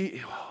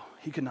 he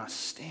could not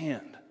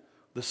stand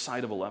the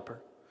sight of a leper.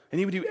 And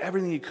he would do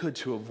everything he could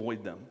to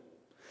avoid them.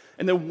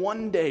 And then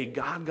one day,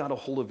 God got a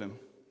hold of him.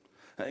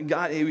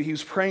 He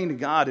was praying to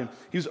God, and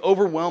he was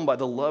overwhelmed by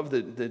the love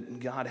that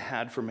God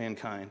had for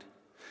mankind.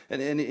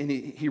 And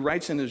he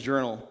writes in his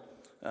journal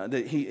that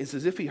it's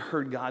as if he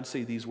heard God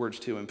say these words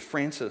to him,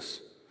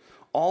 Francis,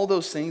 all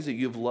those things that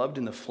you've loved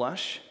in the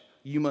flesh,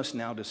 you must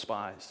now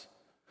despise.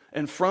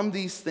 And from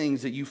these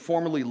things that you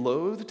formerly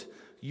loathed,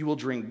 you will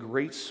drink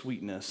great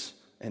sweetness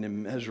and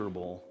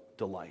immeasurable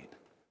delight.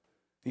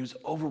 He was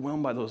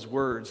overwhelmed by those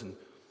words, and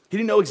he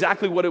didn't know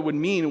exactly what it would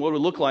mean and what it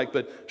would look like,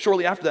 but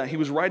shortly after that, he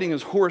was riding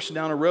his horse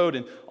down a road,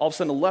 and all of a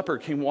sudden a leper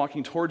came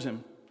walking towards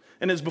him.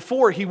 And as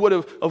before, he would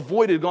have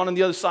avoided, gone on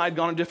the other side,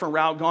 gone a different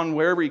route, gone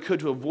wherever he could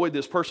to avoid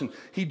this person.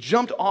 He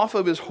jumped off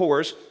of his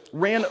horse,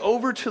 ran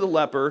over to the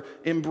leper,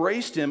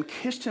 embraced him,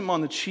 kissed him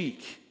on the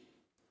cheek,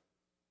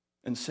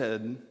 and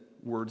said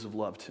words of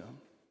love to him.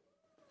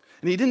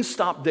 And he didn't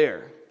stop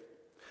there.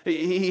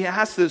 He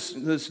asked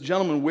this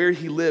gentleman where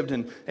he lived,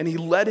 and he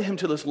led him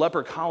to this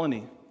leper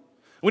colony.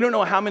 We don't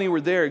know how many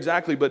were there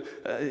exactly, but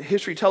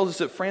history tells us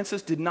that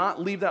Francis did not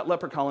leave that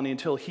leper colony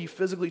until he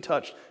physically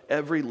touched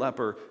every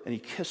leper and he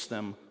kissed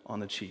them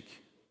on the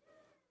cheek.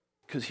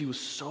 Because he was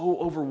so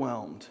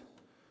overwhelmed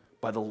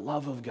by the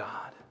love of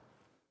God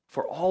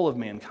for all of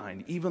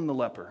mankind, even the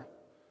leper,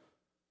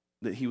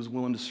 that he was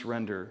willing to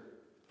surrender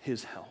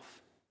his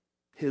health,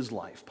 his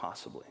life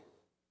possibly.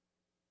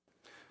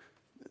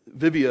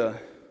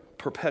 Vivia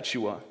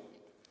Perpetua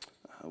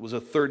was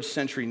a 3rd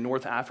century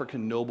North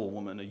African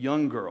noblewoman, a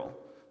young girl.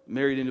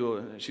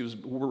 She was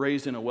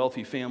raised in a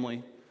wealthy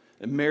family,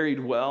 and married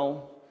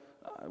well,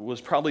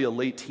 was probably a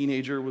late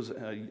teenager, was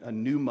a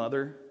new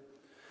mother.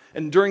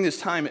 And during this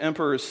time,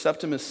 Emperor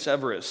Septimus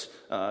Severus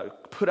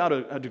put out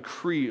a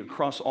decree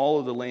across all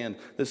of the land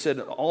that said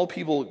all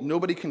people,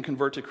 nobody can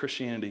convert to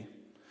Christianity.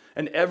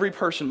 And every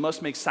person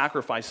must make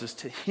sacrifices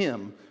to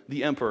him,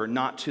 the emperor,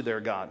 not to their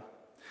God.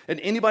 And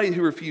anybody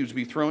who refused would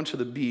be thrown to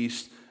the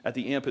beast at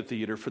the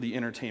amphitheater for the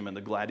entertainment,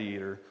 the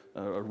gladiator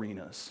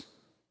arenas.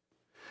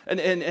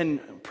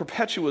 And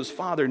Perpetua's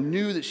father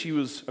knew that she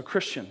was a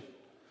Christian,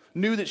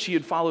 knew that she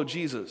had followed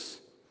Jesus.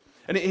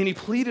 And he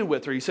pleaded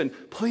with her. He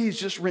said, please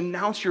just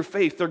renounce your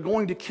faith. They're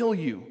going to kill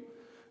you.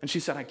 And she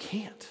said, I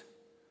can't.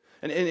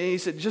 And he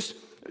said,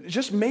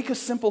 just make a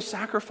simple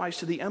sacrifice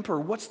to the emperor.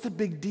 What's the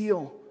big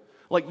deal?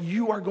 Like,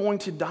 you are going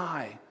to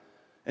die.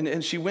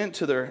 And she went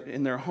to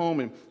in their home,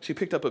 and she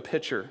picked up a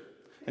pitcher.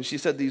 And she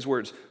said these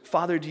words,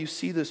 Father, do you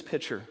see this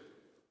pitcher?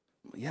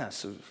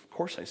 Yes, of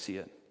course I see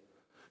it.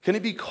 Can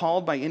it be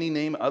called by any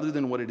name other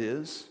than what it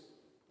is?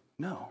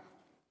 No,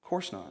 of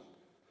course not.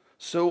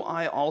 So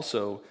I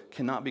also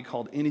cannot be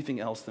called anything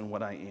else than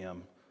what I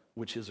am,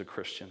 which is a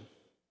Christian.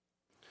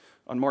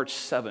 On March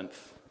 7th,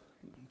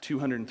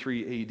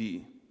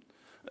 203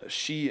 AD,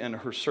 she and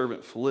her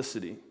servant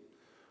Felicity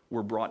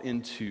were brought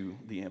into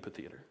the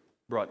amphitheater,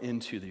 brought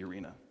into the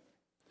arena.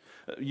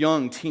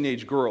 Young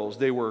teenage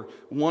girls, Rome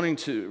wanted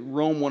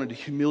to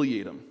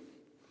humiliate them.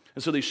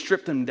 And so they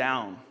stripped them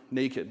down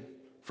naked in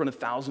front of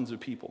thousands of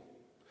people.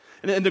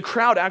 And the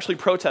crowd actually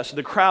protested.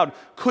 The crowd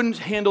couldn't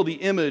handle the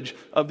image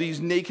of these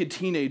naked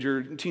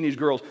teenage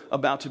girls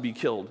about to be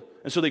killed.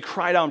 And so they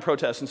cried out in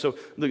protest. And so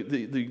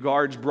the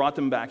guards brought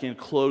them back in,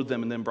 clothed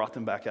them, and then brought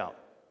them back out.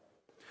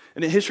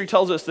 And history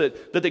tells us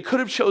that they could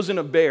have chosen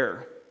a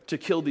bear to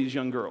kill these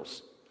young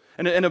girls.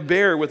 And a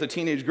bear with a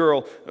teenage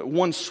girl,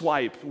 one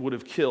swipe would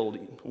have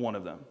killed one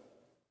of them.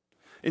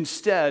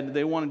 Instead,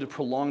 they wanted to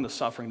prolong the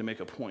suffering to make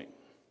a point.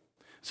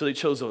 So they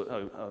chose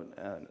a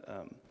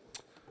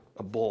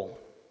bull.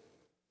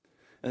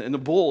 And the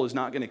bull is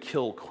not going to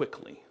kill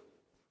quickly.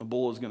 A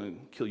bull is going to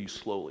kill you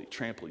slowly,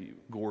 trample you,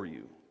 gore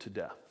you to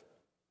death.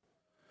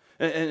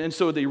 And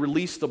so they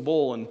released the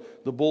bull, and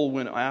the bull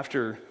went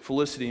after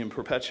Felicity and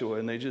Perpetua,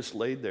 and they just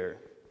laid there.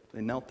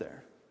 They knelt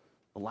there,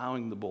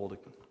 allowing the bull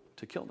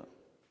to kill them.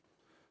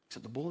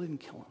 Except the bull didn't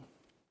kill them.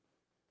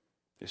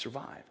 They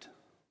survived.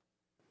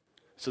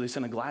 So they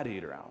sent a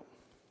gladiator out.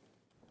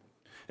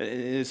 And it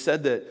is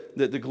said that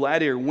the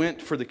gladiator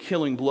went for the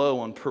killing blow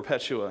on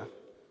Perpetua.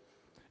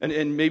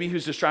 And maybe he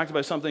was distracted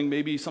by something,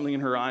 maybe something in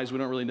her eyes, we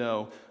don't really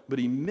know. But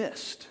he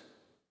missed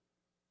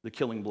the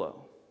killing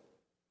blow.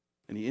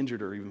 and he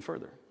injured her even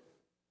further.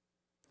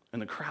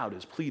 And the crowd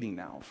is pleading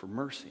now for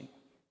mercy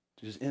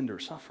to just end her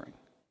suffering.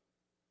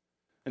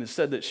 And it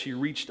said that she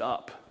reached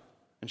up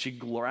and she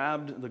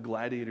grabbed the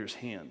gladiator's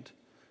hand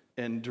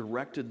and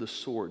directed the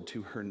sword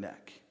to her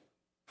neck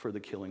for the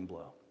killing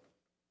blow.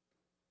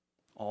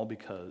 All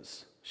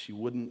because she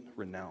wouldn't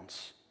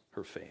renounce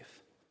her faith.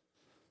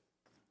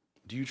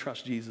 Do you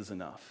trust Jesus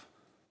enough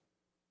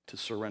to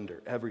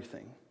surrender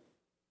everything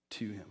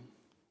to him?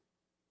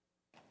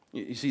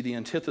 You see, the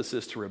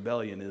antithesis to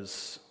rebellion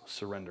is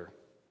surrender.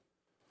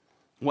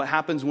 What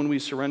happens when we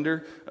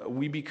surrender?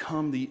 We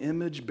become the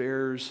image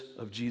bearers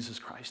of Jesus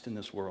Christ in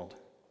this world.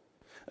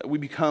 We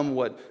become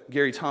what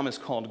Gary Thomas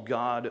called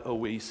God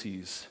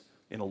oases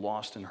in a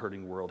lost and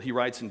hurting world. He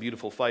writes in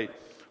Beautiful Fight,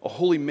 a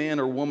holy man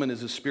or woman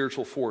is a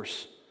spiritual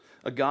force,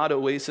 a God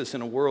oasis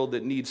in a world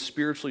that needs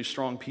spiritually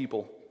strong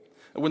people.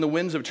 When the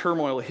winds of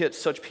turmoil hit,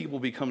 such people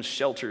become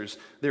shelters.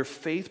 Their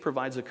faith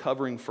provides a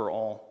covering for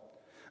all.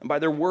 And by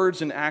their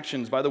words and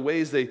actions, by the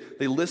ways they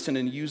listen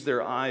and use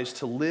their eyes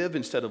to live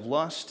instead of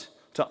lust,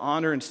 to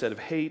honor instead of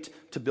hate,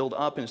 to build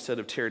up instead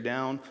of tear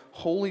down,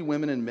 holy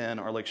women and men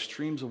are like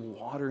streams of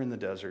water in the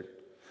desert,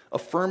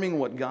 affirming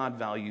what God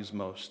values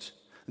most.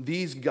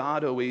 These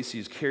God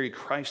oases carry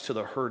Christ to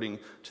the hurting,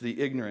 to the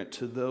ignorant,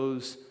 to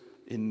those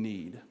in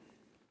need.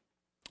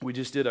 We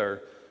just did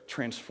our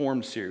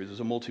Transformed series. It was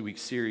a multi-week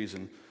series,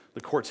 and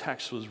the core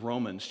text was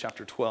Romans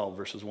chapter 12,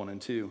 verses 1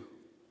 and 2.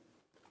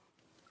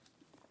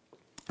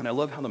 And I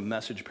love how the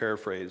Message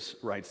paraphrase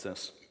writes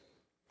this.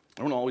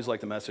 I don't always like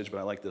the Message, but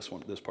I like this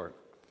part.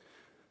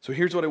 So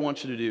here's what I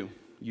want you to do,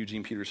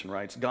 Eugene Peterson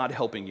writes, God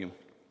helping you.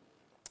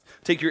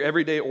 Take your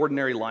everyday,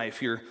 ordinary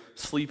life, your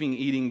sleeping,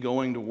 eating,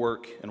 going to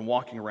work, and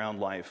walking around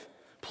life.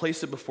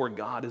 Place it before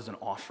God as an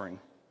offering.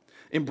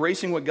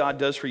 Embracing what God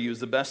does for you is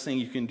the best thing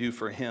you can do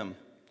for him.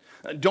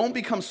 Don't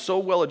become so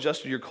well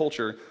adjusted to your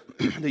culture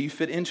that you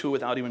fit into it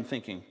without even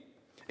thinking.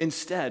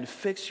 Instead,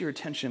 fix your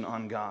attention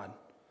on God.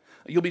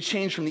 You'll be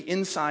changed from the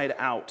inside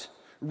out.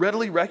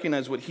 Readily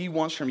recognize what he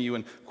wants from you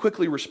and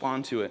quickly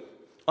respond to it.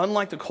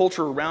 Unlike the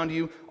culture around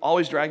you,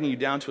 always dragging you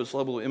down to its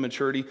level of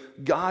immaturity,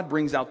 God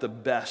brings out the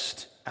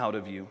best out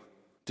of you,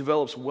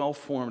 develops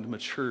well-formed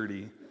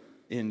maturity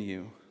in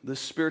you. This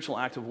spiritual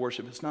act of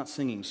worship, it's not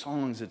singing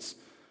songs, it's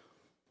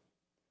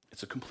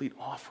a complete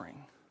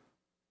offering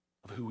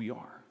of who we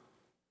are.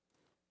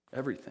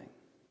 Everything.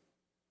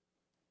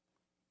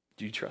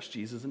 Do you trust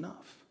Jesus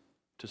enough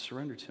to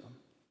surrender to him?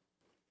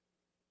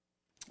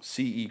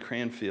 C.E.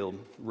 Cranfield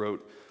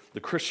wrote,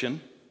 the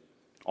Christian,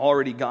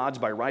 already God's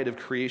by right of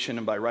creation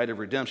and by right of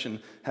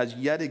redemption, has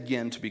yet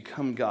again to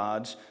become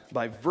God's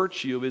by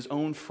virtue of his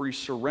own free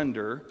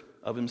surrender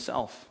of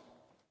himself.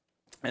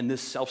 And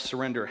this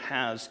self-surrender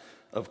has,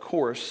 of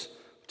course,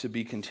 to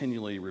be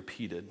continually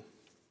repeated.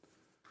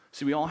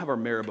 See, we all have our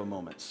Meribah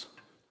moments.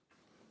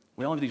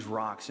 We all have these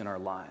rocks in our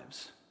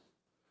lives.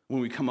 When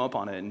we come up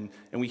on it and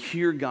we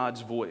hear God's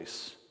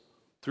voice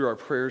through our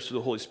prayers, through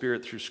the Holy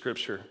Spirit, through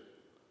Scripture.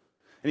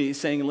 And he's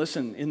saying,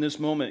 listen, in this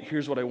moment,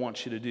 here's what I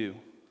want you to do.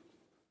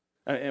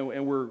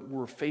 And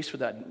we're faced with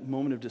that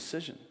moment of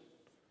decision.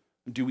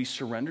 Do we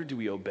surrender? Do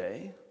we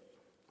obey?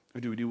 Or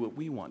do we do what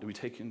we want? Do we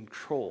take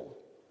control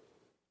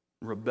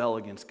and rebel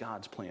against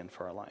God's plan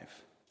for our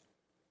life?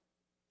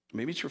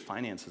 Maybe it's your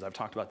finances. I've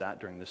talked about that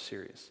during this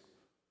series.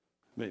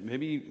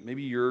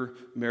 Maybe your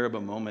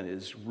Meribah moment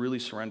is really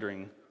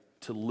surrendering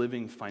to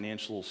living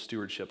financial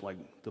stewardship like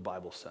the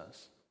Bible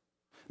says.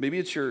 Maybe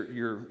it's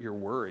your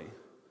worry.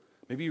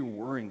 Maybe you're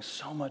worrying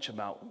so much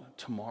about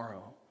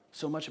tomorrow,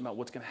 so much about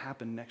what's going to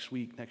happen next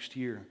week, next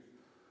year.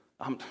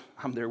 I'm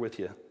there with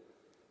you.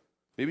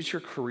 Maybe it's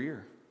your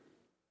career.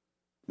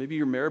 Maybe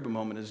your Meribah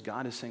moment is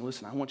God is saying,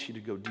 listen, I want you to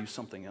go do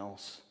something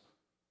else.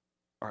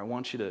 Or I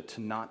want you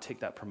to not take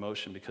that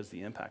promotion because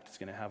the impact it's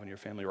going to have on your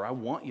family. Or I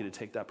want you to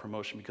take that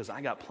promotion because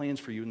I got plans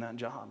for you in that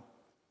job.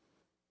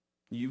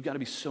 You've got to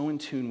be so in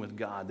tune with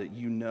God that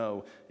you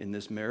know in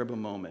this Meribah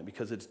moment,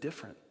 because it's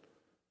different.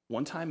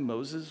 One time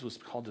Moses was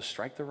called to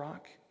strike the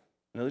rock.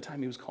 Another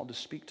time he was called to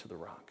speak to the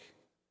rock.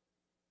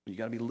 You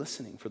got to be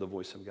listening for the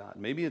voice of God.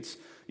 Maybe it's,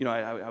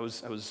 I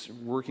was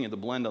working at the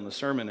Blend on the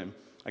sermon, and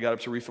I got up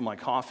to refill my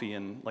coffee,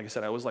 and like I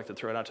said, I always like to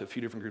throw it out to a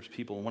few different groups of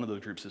people, and one of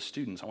those groups is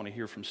students. I want to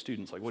hear from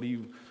students. Like, what do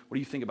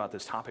you think about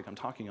this topic I'm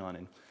talking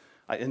on?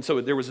 And so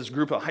there was this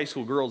group of high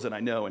school girls that I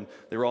know, and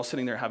they were all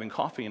sitting there having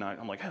coffee, and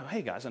I'm like, oh,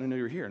 hey guys, I didn't know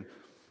you were here. And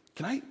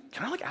can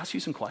I like ask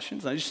you some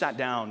questions? And I just sat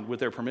down with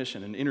their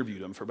permission and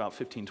interviewed them for about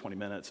 15, 20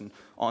 minutes and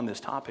on this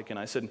topic. And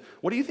I said,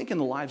 what do you think in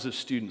the lives of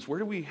students? Where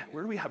do we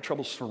have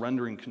trouble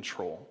surrendering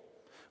control?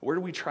 Where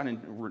do we try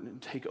to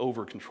take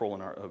over control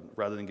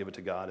rather than give it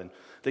to God? And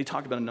they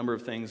talked about a number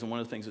of things, and one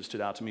of the things that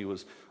stood out to me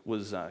was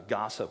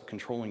gossip,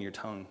 controlling your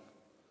tongue.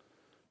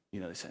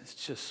 They said it's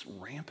just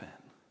rampant.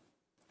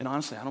 And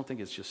honestly, I don't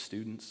think it's just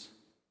students.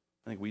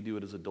 I think we do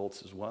it as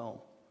adults as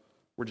well.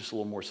 We're just a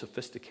little more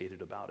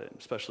sophisticated about it,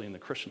 especially in the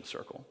Christian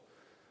circle.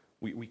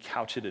 We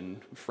couch it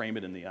and frame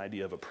it in the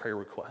idea of a prayer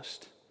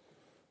request.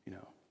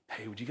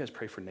 Hey, would you guys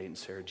pray for Nate and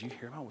Sarah? Did you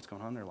hear about what's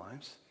going on in their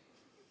lives?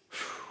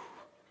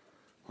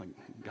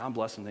 Like, God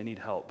bless them, they need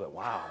help, but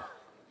wow,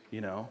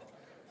 you know?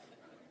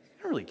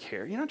 You don't really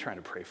care. You're not trying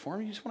to pray for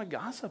them. You just want to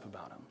gossip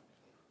about them.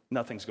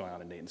 Nothing's going on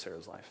in Nate and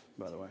Sarah's life,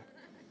 by the way.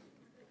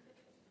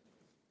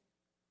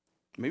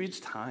 Maybe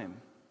it's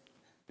time.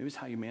 Maybe it's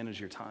how you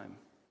manage your time.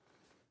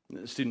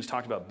 The students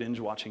talked about binge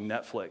watching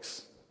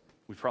Netflix.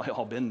 We've probably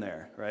all been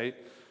there, right?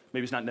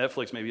 Maybe it's not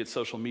Netflix, maybe it's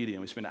social media,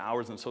 and we spend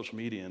hours on social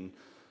media, and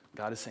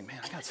God is saying,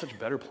 man, I got such a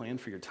better plan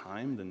for your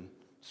time than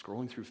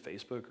scrolling through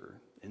Facebook or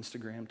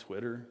Instagram,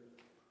 Twitter.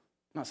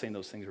 I'm not saying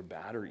those things are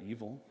bad or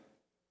evil,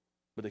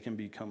 but they can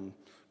become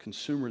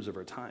consumers of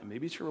our time.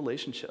 Maybe it's your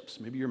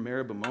relationships. Maybe you're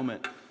married at a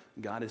moment,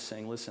 God is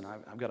saying, listen,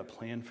 I've got a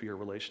plan for your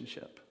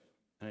relationship,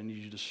 and I need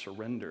you to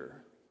surrender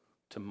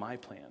to my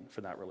plan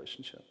for that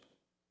relationship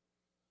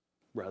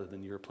rather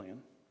than your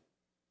plan.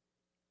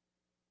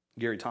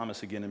 Gary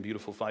Thomas, again, in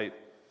Beautiful Fight,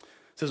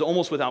 says,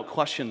 almost without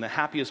question, the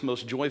happiest,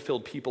 most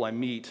joy-filled people I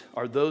meet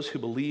are those who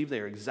believe they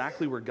are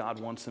exactly where God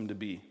wants them to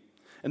be.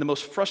 And the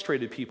most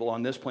frustrated people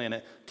on this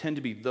planet tend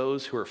to be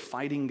those who are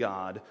fighting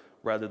God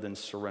rather than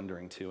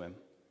surrendering to him.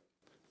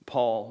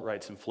 Paul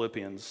writes in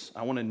Philippians,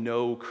 I want to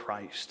know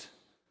Christ.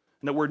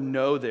 And the word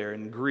know there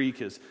in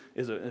Greek is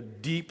a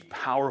deep,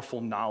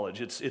 powerful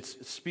knowledge. It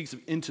speaks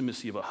of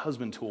intimacy of a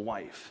husband to a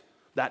wife,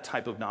 that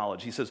type of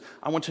knowledge. He says,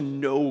 I want to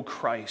know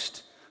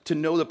Christ, to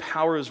know the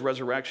power of his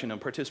resurrection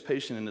and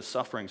participation in his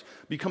sufferings,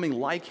 becoming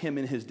like him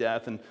in his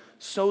death, and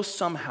so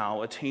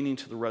somehow attaining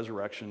to the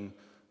resurrection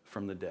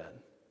from the dead.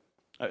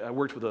 I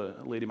worked with a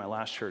lady in my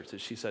last church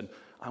that she said,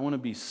 I want to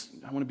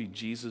be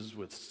Jesus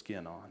with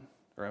skin on.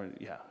 I want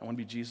to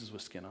be Jesus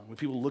with skin on. When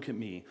people look at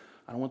me,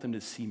 I don't want them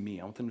to see me.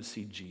 I want them to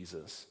see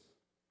Jesus.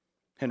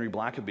 Henry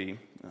Blackaby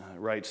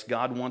writes,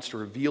 God wants to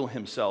reveal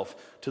himself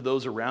to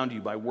those around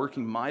you by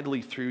working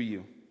mightily through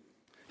you.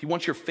 He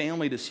wants your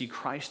family to see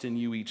Christ in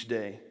you each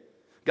day.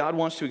 God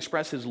wants to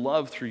express his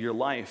love through your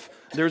life.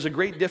 There's a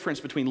great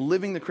difference between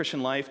living the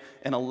Christian life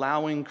and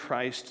allowing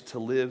Christ to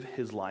live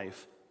his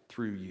life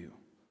through you.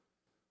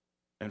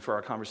 And for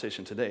our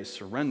conversation today,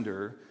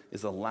 surrender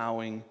is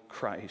allowing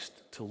Christ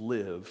to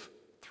live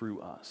through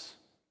us.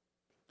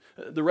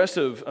 The rest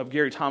of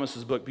Gary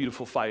Thomas's book,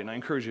 Beautiful Fight, and I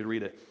encourage you to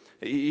read it.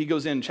 He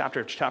goes in chapter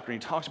after chapter,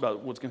 and he talks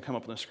about what's going to come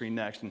up on the screen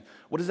next, and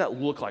what does that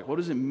look like? What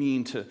does it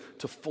mean to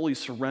fully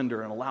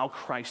surrender and allow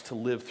Christ to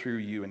live through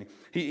you? And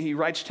he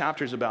writes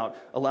chapters about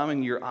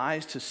allowing your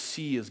eyes to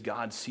see as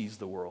God sees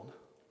the world.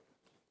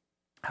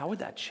 How would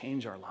that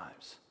change our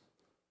lives?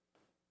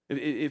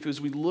 If as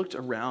we looked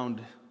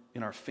around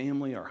in our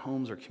family, our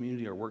homes, our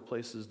community, our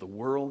workplaces, the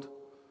world,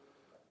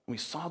 and we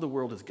saw the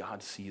world as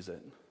God sees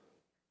it,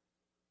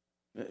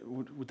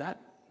 would that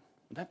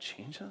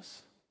change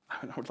us?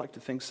 I would like to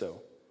think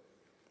so.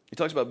 He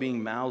talks about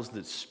being mouths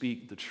that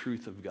speak the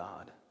truth of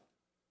God.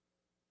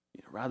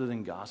 Rather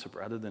than gossip,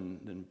 rather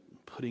than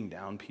putting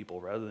down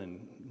people, rather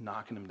than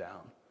knocking them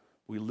down,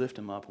 we lift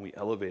them up and we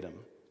elevate them.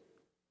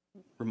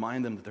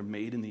 Remind them that they're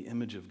made in the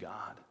image of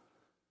God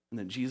and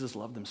that Jesus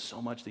loved them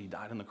so much that he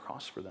died on the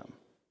cross for them.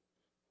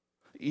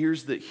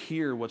 Ears that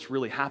hear what's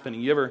really happening.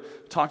 You ever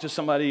talk to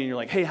somebody and you're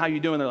like, hey, how you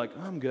doing? They're like,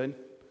 oh, I'm good.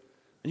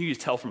 And you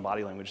just tell from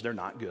body language they're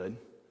not good,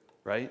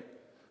 right?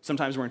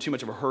 Sometimes we're in too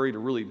much of a hurry to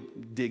really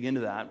dig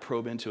into that,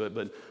 probe into it,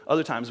 but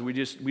other times we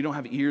don't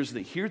have ears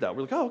that hear that.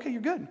 We're like, oh, okay,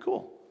 you're good,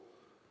 cool.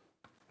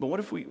 But what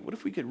if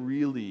we could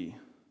really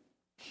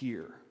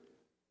hear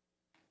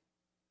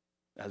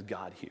as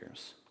God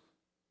hears?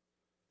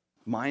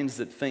 Minds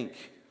that think.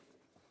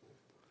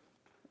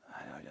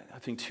 I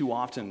think too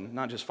often,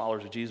 not just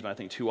followers of Jesus, but I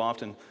think too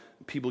often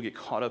people get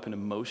caught up in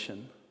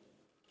emotion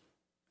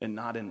and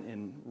not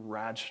in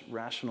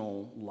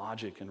rational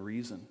logic and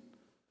reason.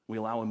 We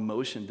allow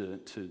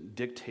emotion to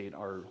dictate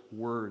our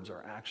words,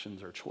 our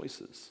actions, our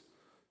choices.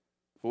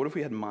 But what if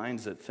we had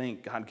minds that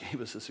think God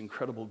gave us this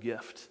incredible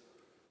gift?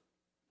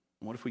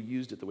 And what if we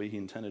used it the way he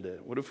intended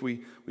it? What if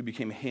we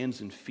became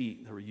hands and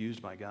feet that were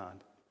used by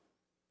God?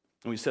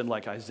 And we said,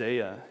 like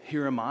Isaiah,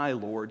 here am I,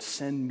 Lord,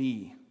 send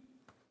me.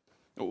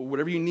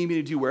 Whatever you need me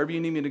to do, wherever you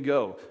need me to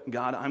go,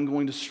 God, I'm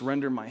going to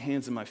surrender my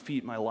hands and my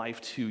feet, my life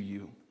to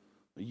you.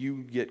 You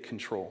get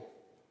control.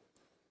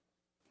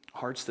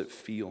 Hearts that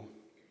feel.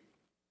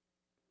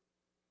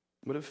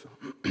 What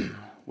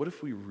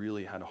if we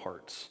really had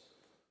hearts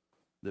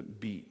that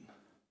beat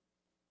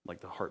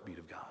like the heartbeat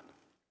of God?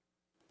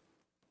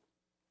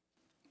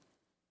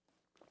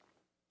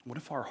 What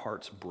if our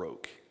hearts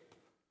broke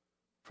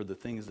for the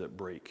things that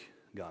break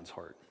God's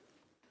heart?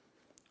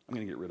 I'm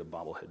going to get rid of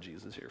bobblehead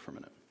Jesus here for a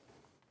minute.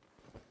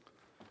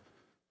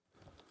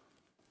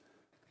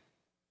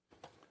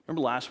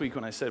 Remember last week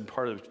when I said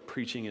part of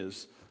preaching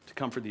is to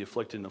comfort the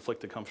afflicted and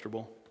afflict the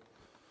comfortable?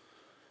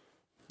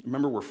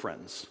 Remember, we're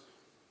friends.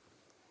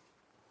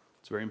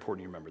 It's very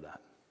important you remember that.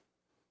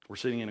 We're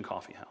sitting in a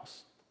coffee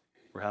house.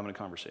 We're having a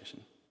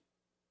conversation.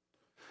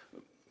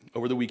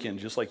 Over the weekend,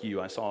 just like you,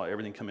 I saw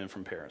everything come in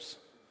from Paris.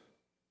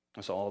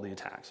 I saw all the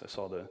attacks. I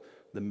saw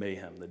the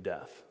mayhem, the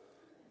death.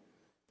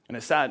 And I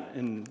sat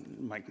in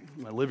my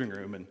living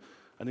room, and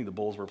I think the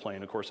Bulls were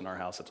playing. Of course, in our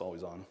house, that's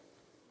always on.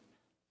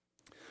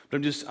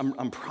 But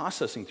I'm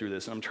processing through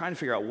this, and I'm trying to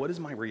figure out, what is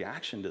my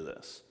reaction to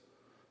this?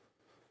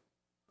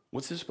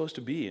 What's this supposed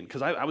to be? And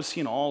because I was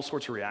seeing all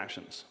sorts of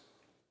reactions.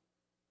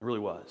 It really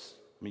was.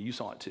 I mean, you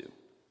saw it too.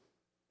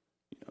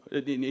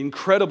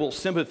 Incredible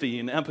sympathy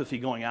and empathy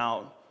going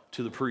out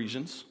to the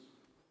Parisians,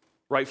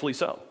 rightfully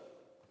so.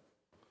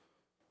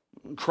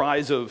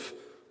 Cries of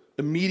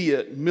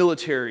immediate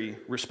military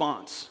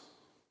response,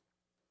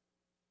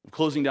 of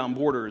closing down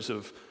borders,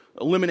 of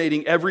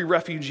eliminating every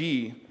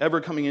refugee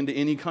ever coming into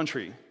any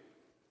country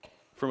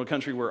from a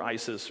country where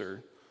ISIS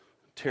or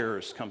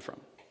terrorists come from.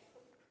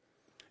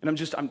 And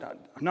I'm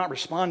not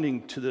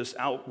responding to this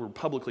outward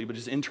publicly, but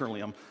just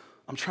internally. I'm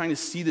trying to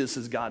see this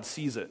as God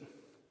sees it.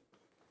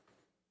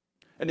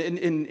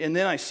 And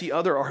then I see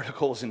other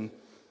articles, and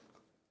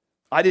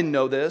I didn't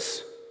know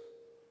this,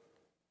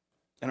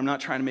 and I'm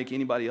not trying to make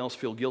anybody else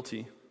feel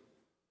guilty.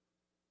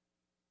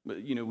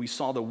 But, we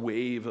saw the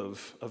wave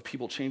of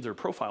people change their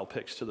profile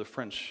pics to the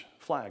French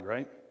flag,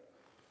 right?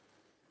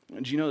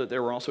 And do you know that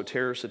there were also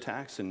terrorist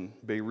attacks in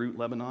Beirut,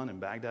 Lebanon,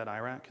 and Baghdad,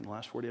 Iraq in the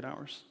last 48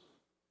 hours?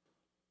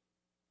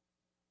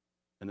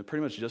 And that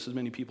pretty much just as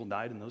many people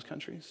died in those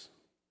countries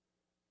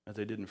as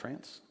they did in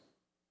France.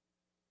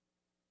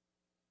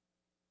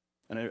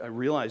 And I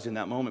realized in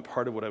that moment,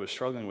 part of what I was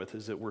struggling with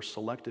is that we're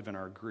selective in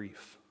our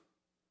grief.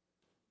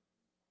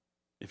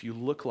 If you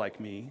look like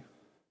me,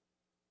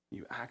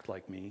 you act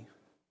like me,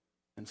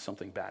 and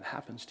something bad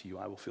happens to you,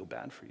 I will feel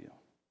bad for you.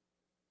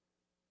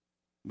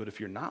 But if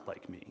you're not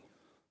like me,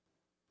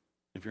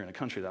 if you're in a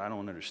country that I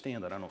don't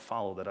understand, that I don't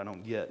follow, that I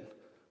don't get,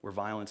 where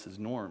violence is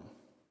norm,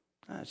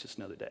 it's just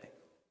another day.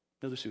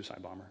 Another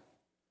suicide bomber.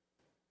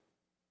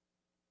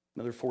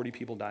 Another 40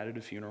 people died at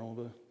a funeral of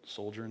a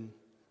soldier in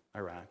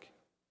Iraq.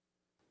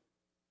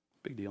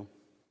 Big deal.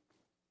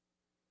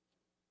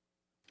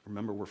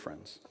 Remember, we're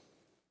friends.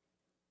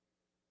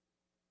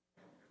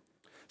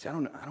 See, I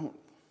don't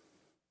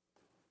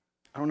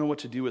know what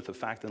to do with the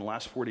fact that in the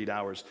last 48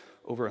 hours,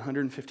 over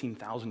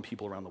 115,000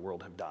 people around the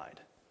world have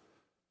died.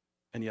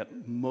 And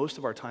yet, most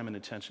of our time and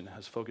attention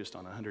has focused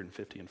on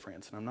 150 in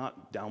France. And I'm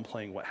not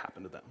downplaying what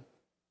happened to them.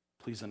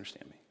 Please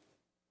understand me.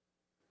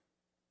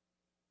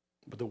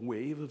 But the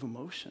wave of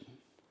emotion,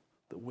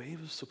 the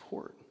wave of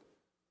support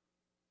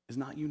is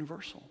not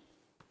universal.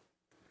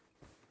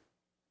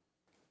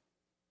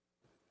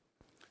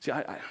 See,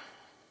 I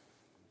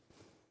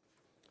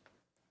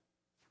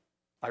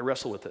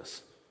wrestle with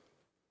this.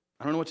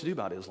 I don't know what to do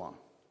about Islam.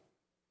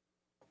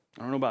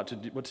 I don't know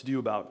what to do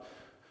about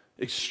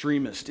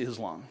extremist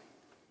Islam.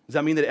 Does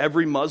that mean that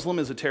every Muslim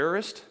is a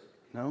terrorist?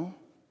 No.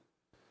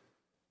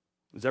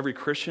 Does every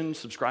Christian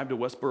subscribe to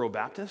Westboro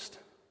Baptist?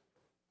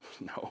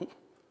 No.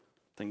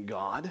 Thank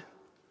God.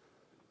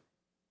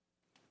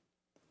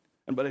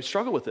 But I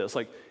struggle with this.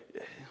 Like,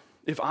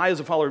 if I, as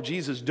a follower of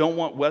Jesus, don't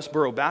want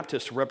Westboro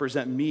Baptist to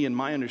represent me and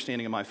my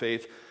understanding of my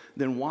faith,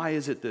 then why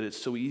is it that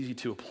it's so easy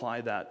to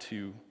apply that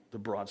to the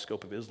broad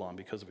scope of Islam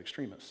because of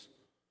extremists?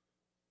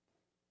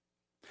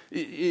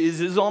 Is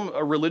Islam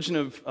a religion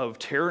of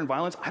terror and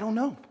violence? I don't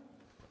know.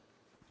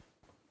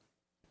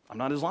 I'm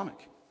not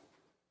Islamic.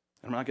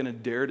 I'm not going to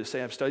dare to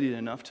say I've studied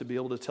enough to be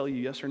able to tell you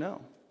yes or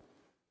no.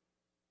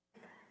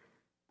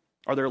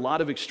 Are there a lot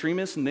of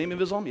extremists in the name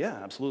of Islam? Yeah,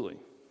 absolutely.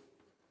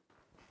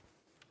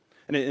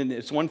 And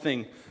it's one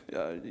thing,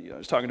 I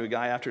was talking to a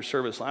guy after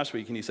service last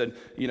week, and he said,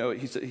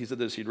 he said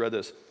this, he'd read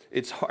this.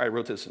 I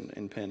wrote this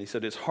in pen. He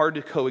said, it's hard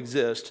to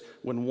coexist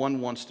when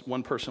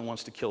one person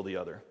wants to kill the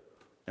other.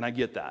 And I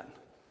get that.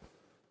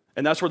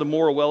 And that's where the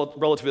moral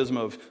relativism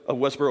of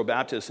Westboro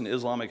Baptists and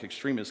Islamic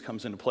extremists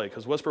comes into play.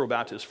 Because Westboro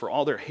Baptists, for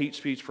all their hate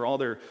speech, for all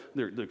their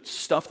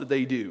stuff that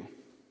they do,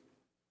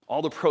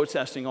 all the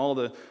protesting, all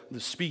the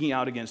speaking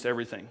out against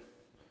everything,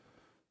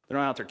 they're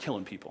not out there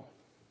killing people.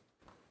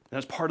 And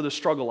that's part of the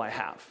struggle I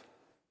have.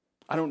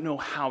 I don't know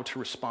how to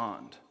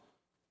respond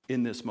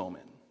in this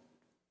moment,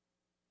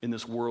 in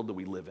this world that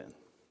we live in.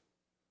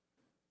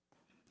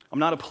 I'm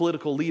not a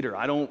political leader.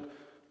 I don't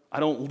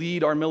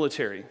lead our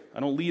military.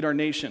 I don't lead our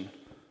nation.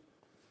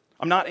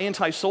 I'm not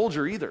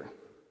anti-soldier either.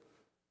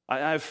 I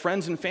have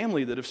friends and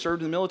family that have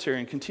served in the military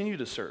and continue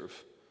to serve.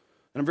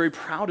 And I'm very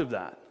proud of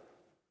that.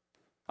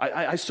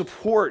 I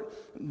support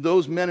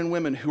those men and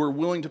women who are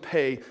willing to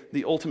pay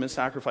the ultimate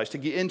sacrifice, to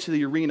get into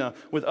the arena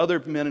with other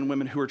men and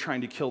women who are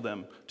trying to kill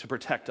them to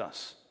protect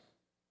us.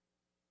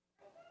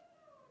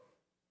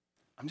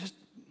 I'm just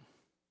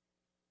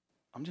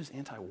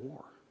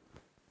anti-war.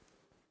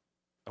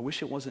 I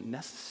wish it wasn't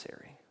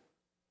necessary.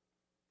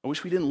 I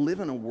wish we didn't live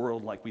in a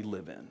world like we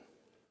live in.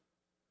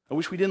 I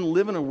wish we didn't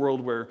live in a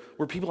world where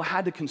people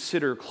had to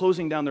consider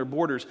closing down their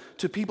borders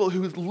to people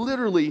who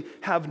literally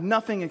have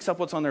nothing except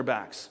what's on their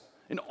backs.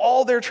 And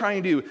all they're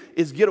trying to do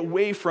is get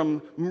away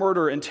from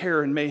murder and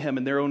terror and mayhem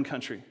in their own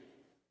country.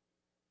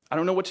 I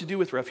don't know what to do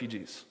with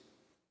refugees.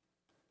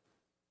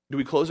 Do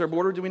we close our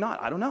border? Do we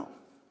not? I don't know.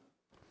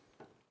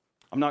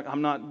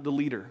 I'm not the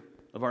leader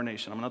of our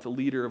nation. I'm not the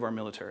leader of our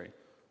military.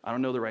 I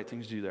don't know the right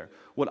things to do there.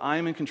 What I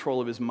am in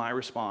control of is my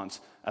response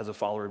as a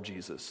follower of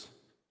Jesus.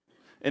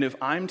 And if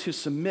I'm to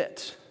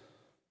submit,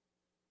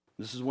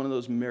 this is one of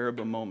those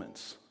Meribah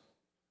moments.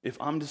 If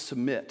I'm to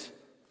submit,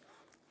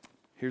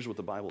 here's what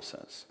the Bible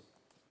says.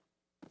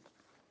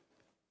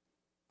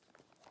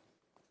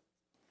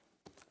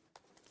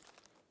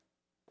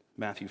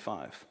 Matthew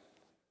 5.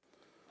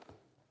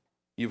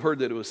 You've heard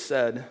that it was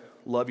said,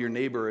 love your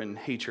neighbor and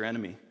hate your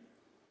enemy.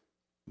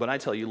 But I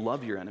tell you,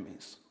 love your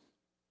enemies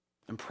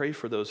and pray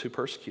for those who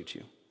persecute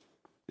you,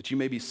 that you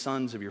may be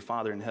sons of your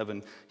Father in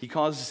heaven. He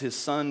causes his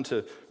sun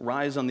to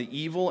rise on the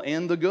evil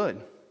and the good,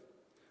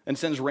 and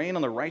sends rain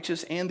on the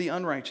righteous and the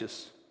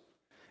unrighteous.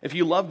 If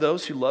you love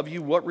those who love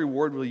you, what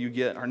reward will you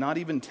get? Are not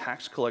even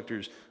tax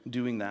collectors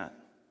doing that?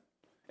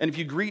 And if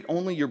you greet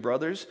only your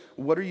brothers,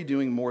 what are you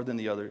doing more than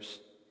the others?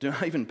 Do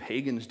not even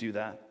pagans do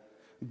that?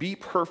 Be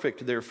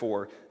perfect,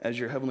 therefore, as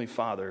your heavenly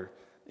Father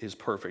is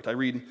perfect. I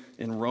read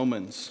in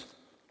Romans,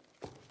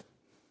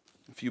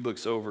 a few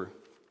books over,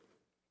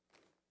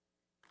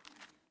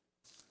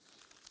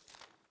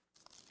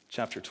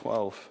 chapter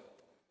 12.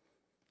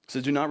 It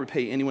says, do not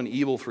repay anyone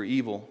evil for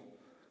evil.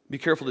 Be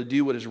careful to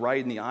do what is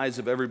right in the eyes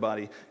of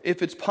everybody.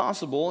 If it's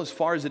possible, as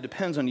far as it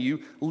depends on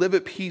you, live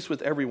at peace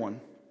with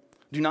everyone.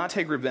 Do not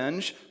take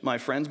revenge, my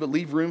friends, but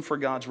leave room for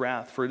God's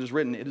wrath, for it is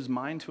written, it is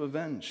mine to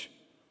avenge.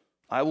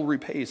 I will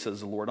repay, says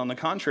the Lord. On the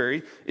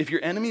contrary, if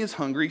your enemy is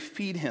hungry,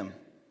 feed him.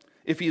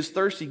 If he is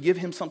thirsty, give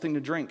him something to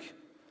drink.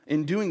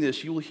 In doing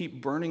this, you will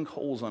heap burning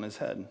coals on his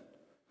head.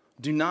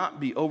 Do not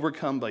be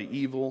overcome by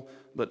evil,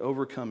 but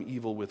overcome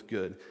evil with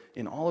good.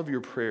 In all of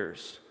your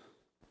prayers,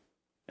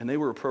 and they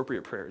were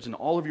appropriate prayers, in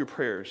all of your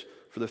prayers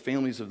for the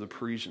families of the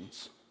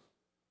Parisians,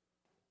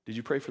 did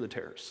you pray for the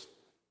terrorists?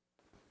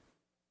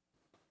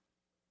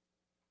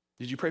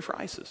 Did you pray for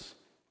ISIS?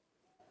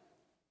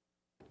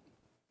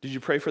 Did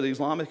you pray for the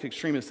Islamic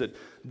extremists that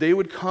they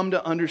would come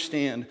to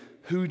understand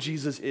who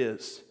Jesus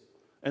is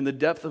and the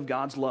depth of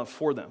God's love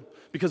for them?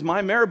 Because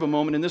my Maribah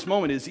moment in this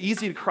moment is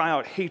easy to cry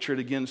out hatred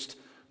against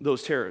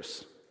those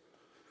terrorists.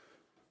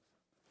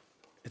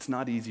 It's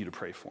not easy to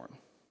pray for them.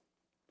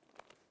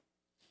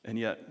 And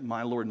yet,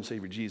 my Lord and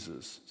Savior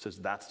Jesus says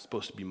that's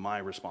supposed to be my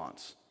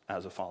response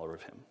as a follower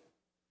of him.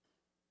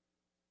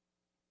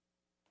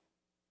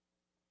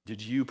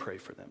 Did you pray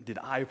for them? Did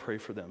I pray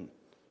for them?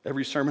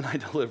 Every sermon I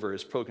deliver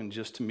is spoken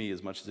just to me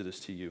as much as it is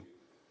to you.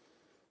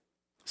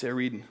 So I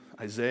read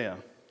Isaiah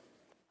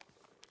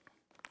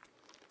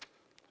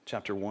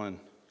chapter 1,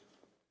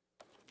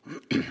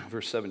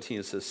 verse 17.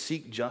 It says,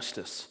 seek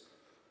justice,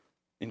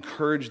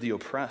 encourage the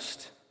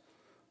oppressed,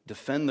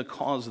 defend the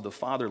cause of the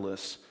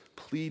fatherless,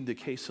 plead the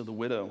case of the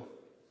widow.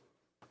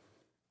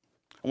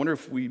 I wonder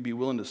if we'd be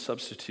willing to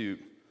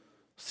substitute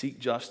seek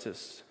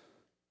justice,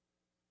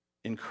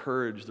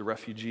 encourage the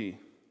refugee,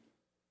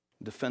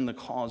 defend the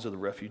cause of the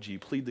refugee,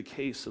 plead the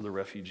case of the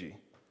refugee.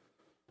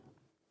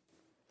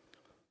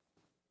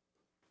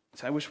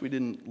 So I wish we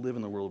didn't live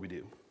in the world we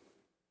do.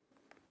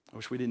 I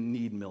wish we didn't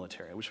need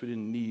military. I wish we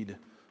didn't need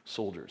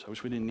soldiers. I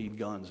wish we didn't need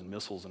guns and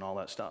missiles and all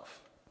that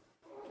stuff.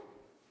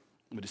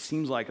 But it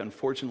seems like,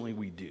 unfortunately,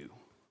 we do.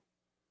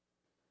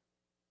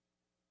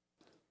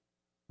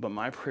 But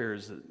my prayer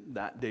is that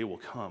that day will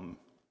come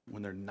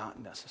when they're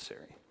not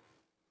necessary.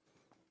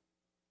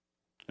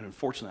 And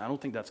unfortunately, I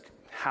don't think that's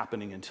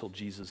happening until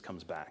Jesus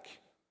comes back.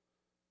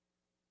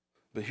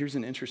 But here's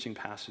an interesting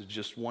passage,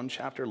 just one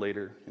chapter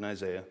later in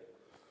Isaiah,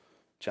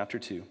 chapter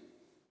 2. It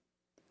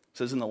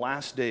says, in the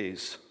last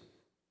days,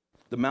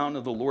 the mountain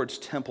of the Lord's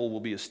temple will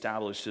be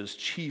established as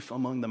chief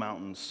among the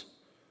mountains.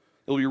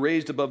 It will be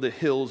raised above the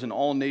hills, and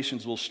all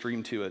nations will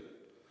stream to it.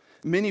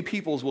 Many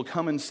peoples will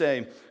come and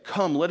say,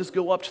 come, let us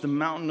go up to the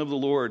mountain of the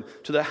Lord,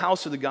 to the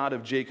house of the God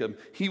of Jacob.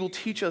 He will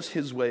teach us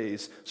his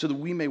ways, so that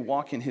we may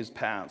walk in his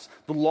paths.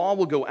 The law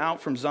will go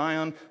out from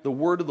Zion, the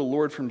word of the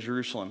Lord from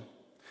Jerusalem.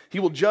 He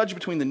will judge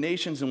between the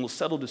nations and will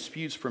settle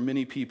disputes for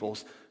many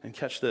peoples. And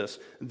catch this,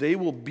 they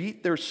will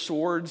beat their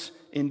swords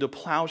into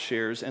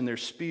plowshares and their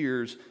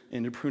spears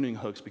into pruning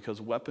hooks, because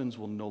weapons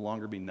will no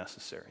longer be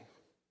necessary.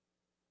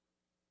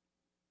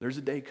 There's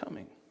a day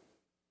coming.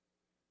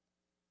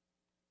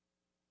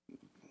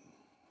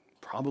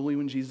 Probably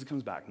when Jesus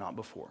comes back, not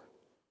before.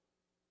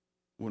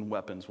 When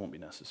weapons won't be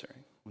necessary.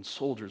 When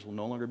soldiers will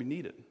no longer be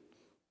needed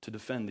to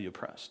defend the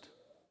oppressed,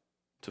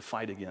 to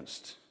fight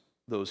against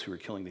those who are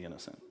killing the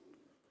innocent.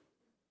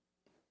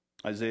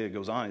 Isaiah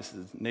goes on, he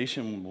says,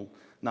 nation will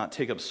not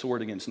take up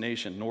sword against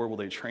nation, nor will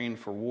they train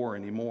for war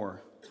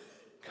anymore.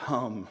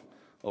 Come,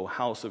 O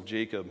house of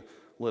Jacob,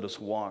 let us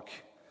walk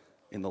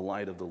in the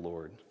light of the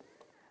Lord.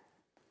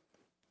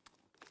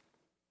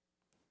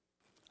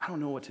 I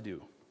don't know what to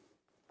do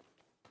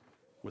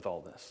with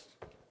all this.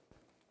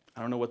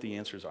 I don't know what the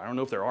answers are. I don't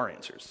know if there are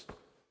answers.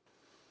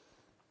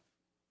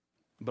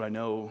 But I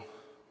know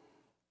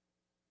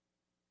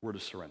we're to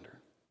surrender.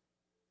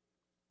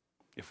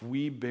 If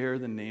we bear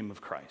the name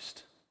of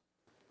Christ,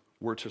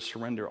 we're to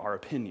surrender our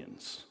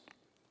opinions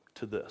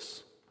to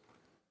this,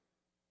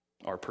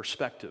 our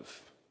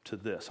perspective to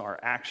this, our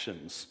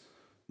actions,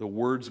 the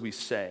words we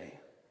say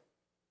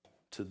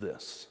to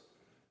this.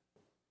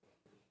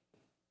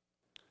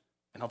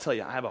 And I'll tell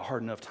you, I have a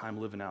hard enough time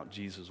living out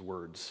Jesus'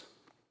 words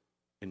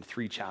in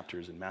 3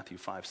 chapters in Matthew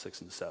 5,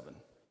 6, and 7.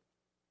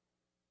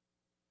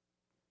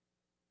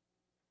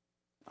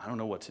 I don't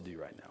know what to do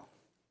right now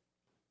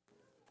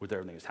with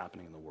everything that's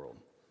happening in the world.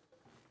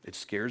 It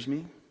scares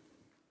me,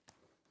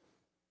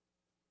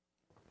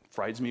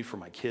 frightens me for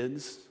my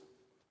kids,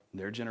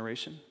 their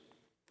generation,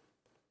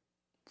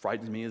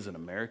 frightens me as an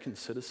American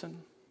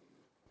citizen,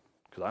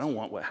 because I don't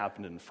want what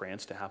happened in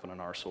France to happen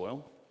on our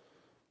soil.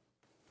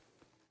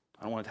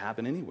 I don't want it to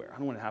happen anywhere. I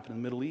don't want it to happen in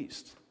the Middle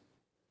East.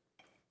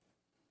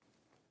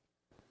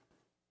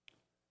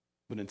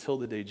 But until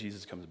the day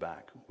Jesus comes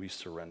back, we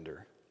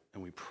surrender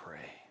and we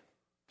pray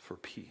for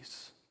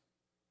peace.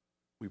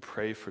 We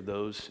pray for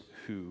those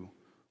who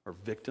are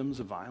victims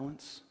of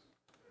violence,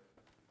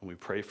 and we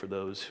pray for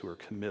those who are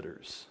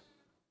committers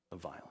of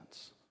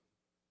violence.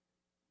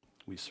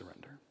 We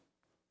surrender.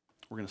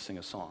 We're going to sing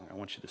a song. I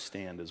want you to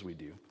stand as we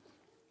do.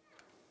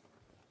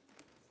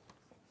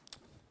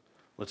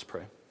 Let's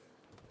pray.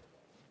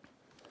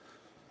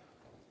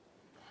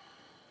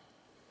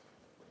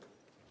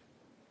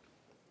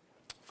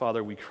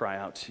 Father, we cry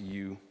out to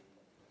you.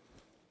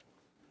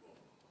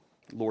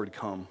 Lord,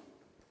 come.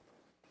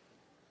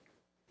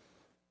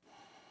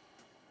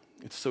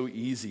 It's so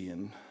easy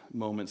in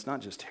moments,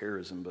 not just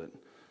terrorism, but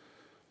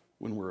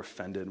when we're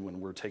offended, when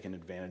we're taken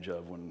advantage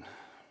of, when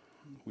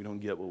we don't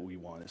get what we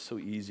want. It's so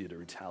easy to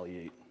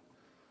retaliate,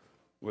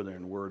 whether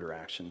in word or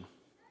action.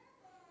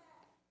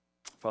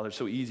 Father, it's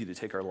so easy to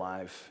take our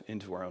life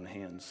into our own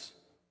hands,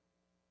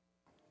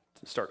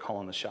 to start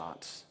calling the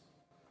shots.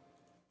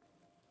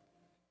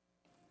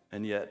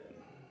 And yet,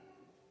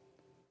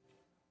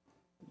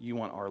 you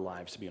want our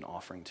lives to be an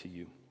offering to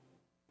you.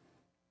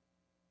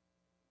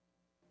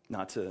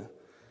 Not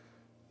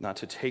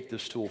to take the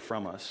stool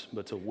from us,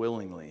 but to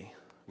willingly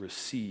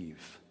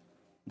receive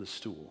the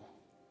stool.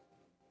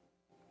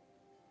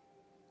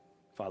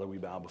 Father, we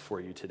bow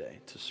before you today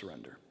to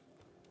surrender.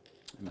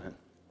 Amen.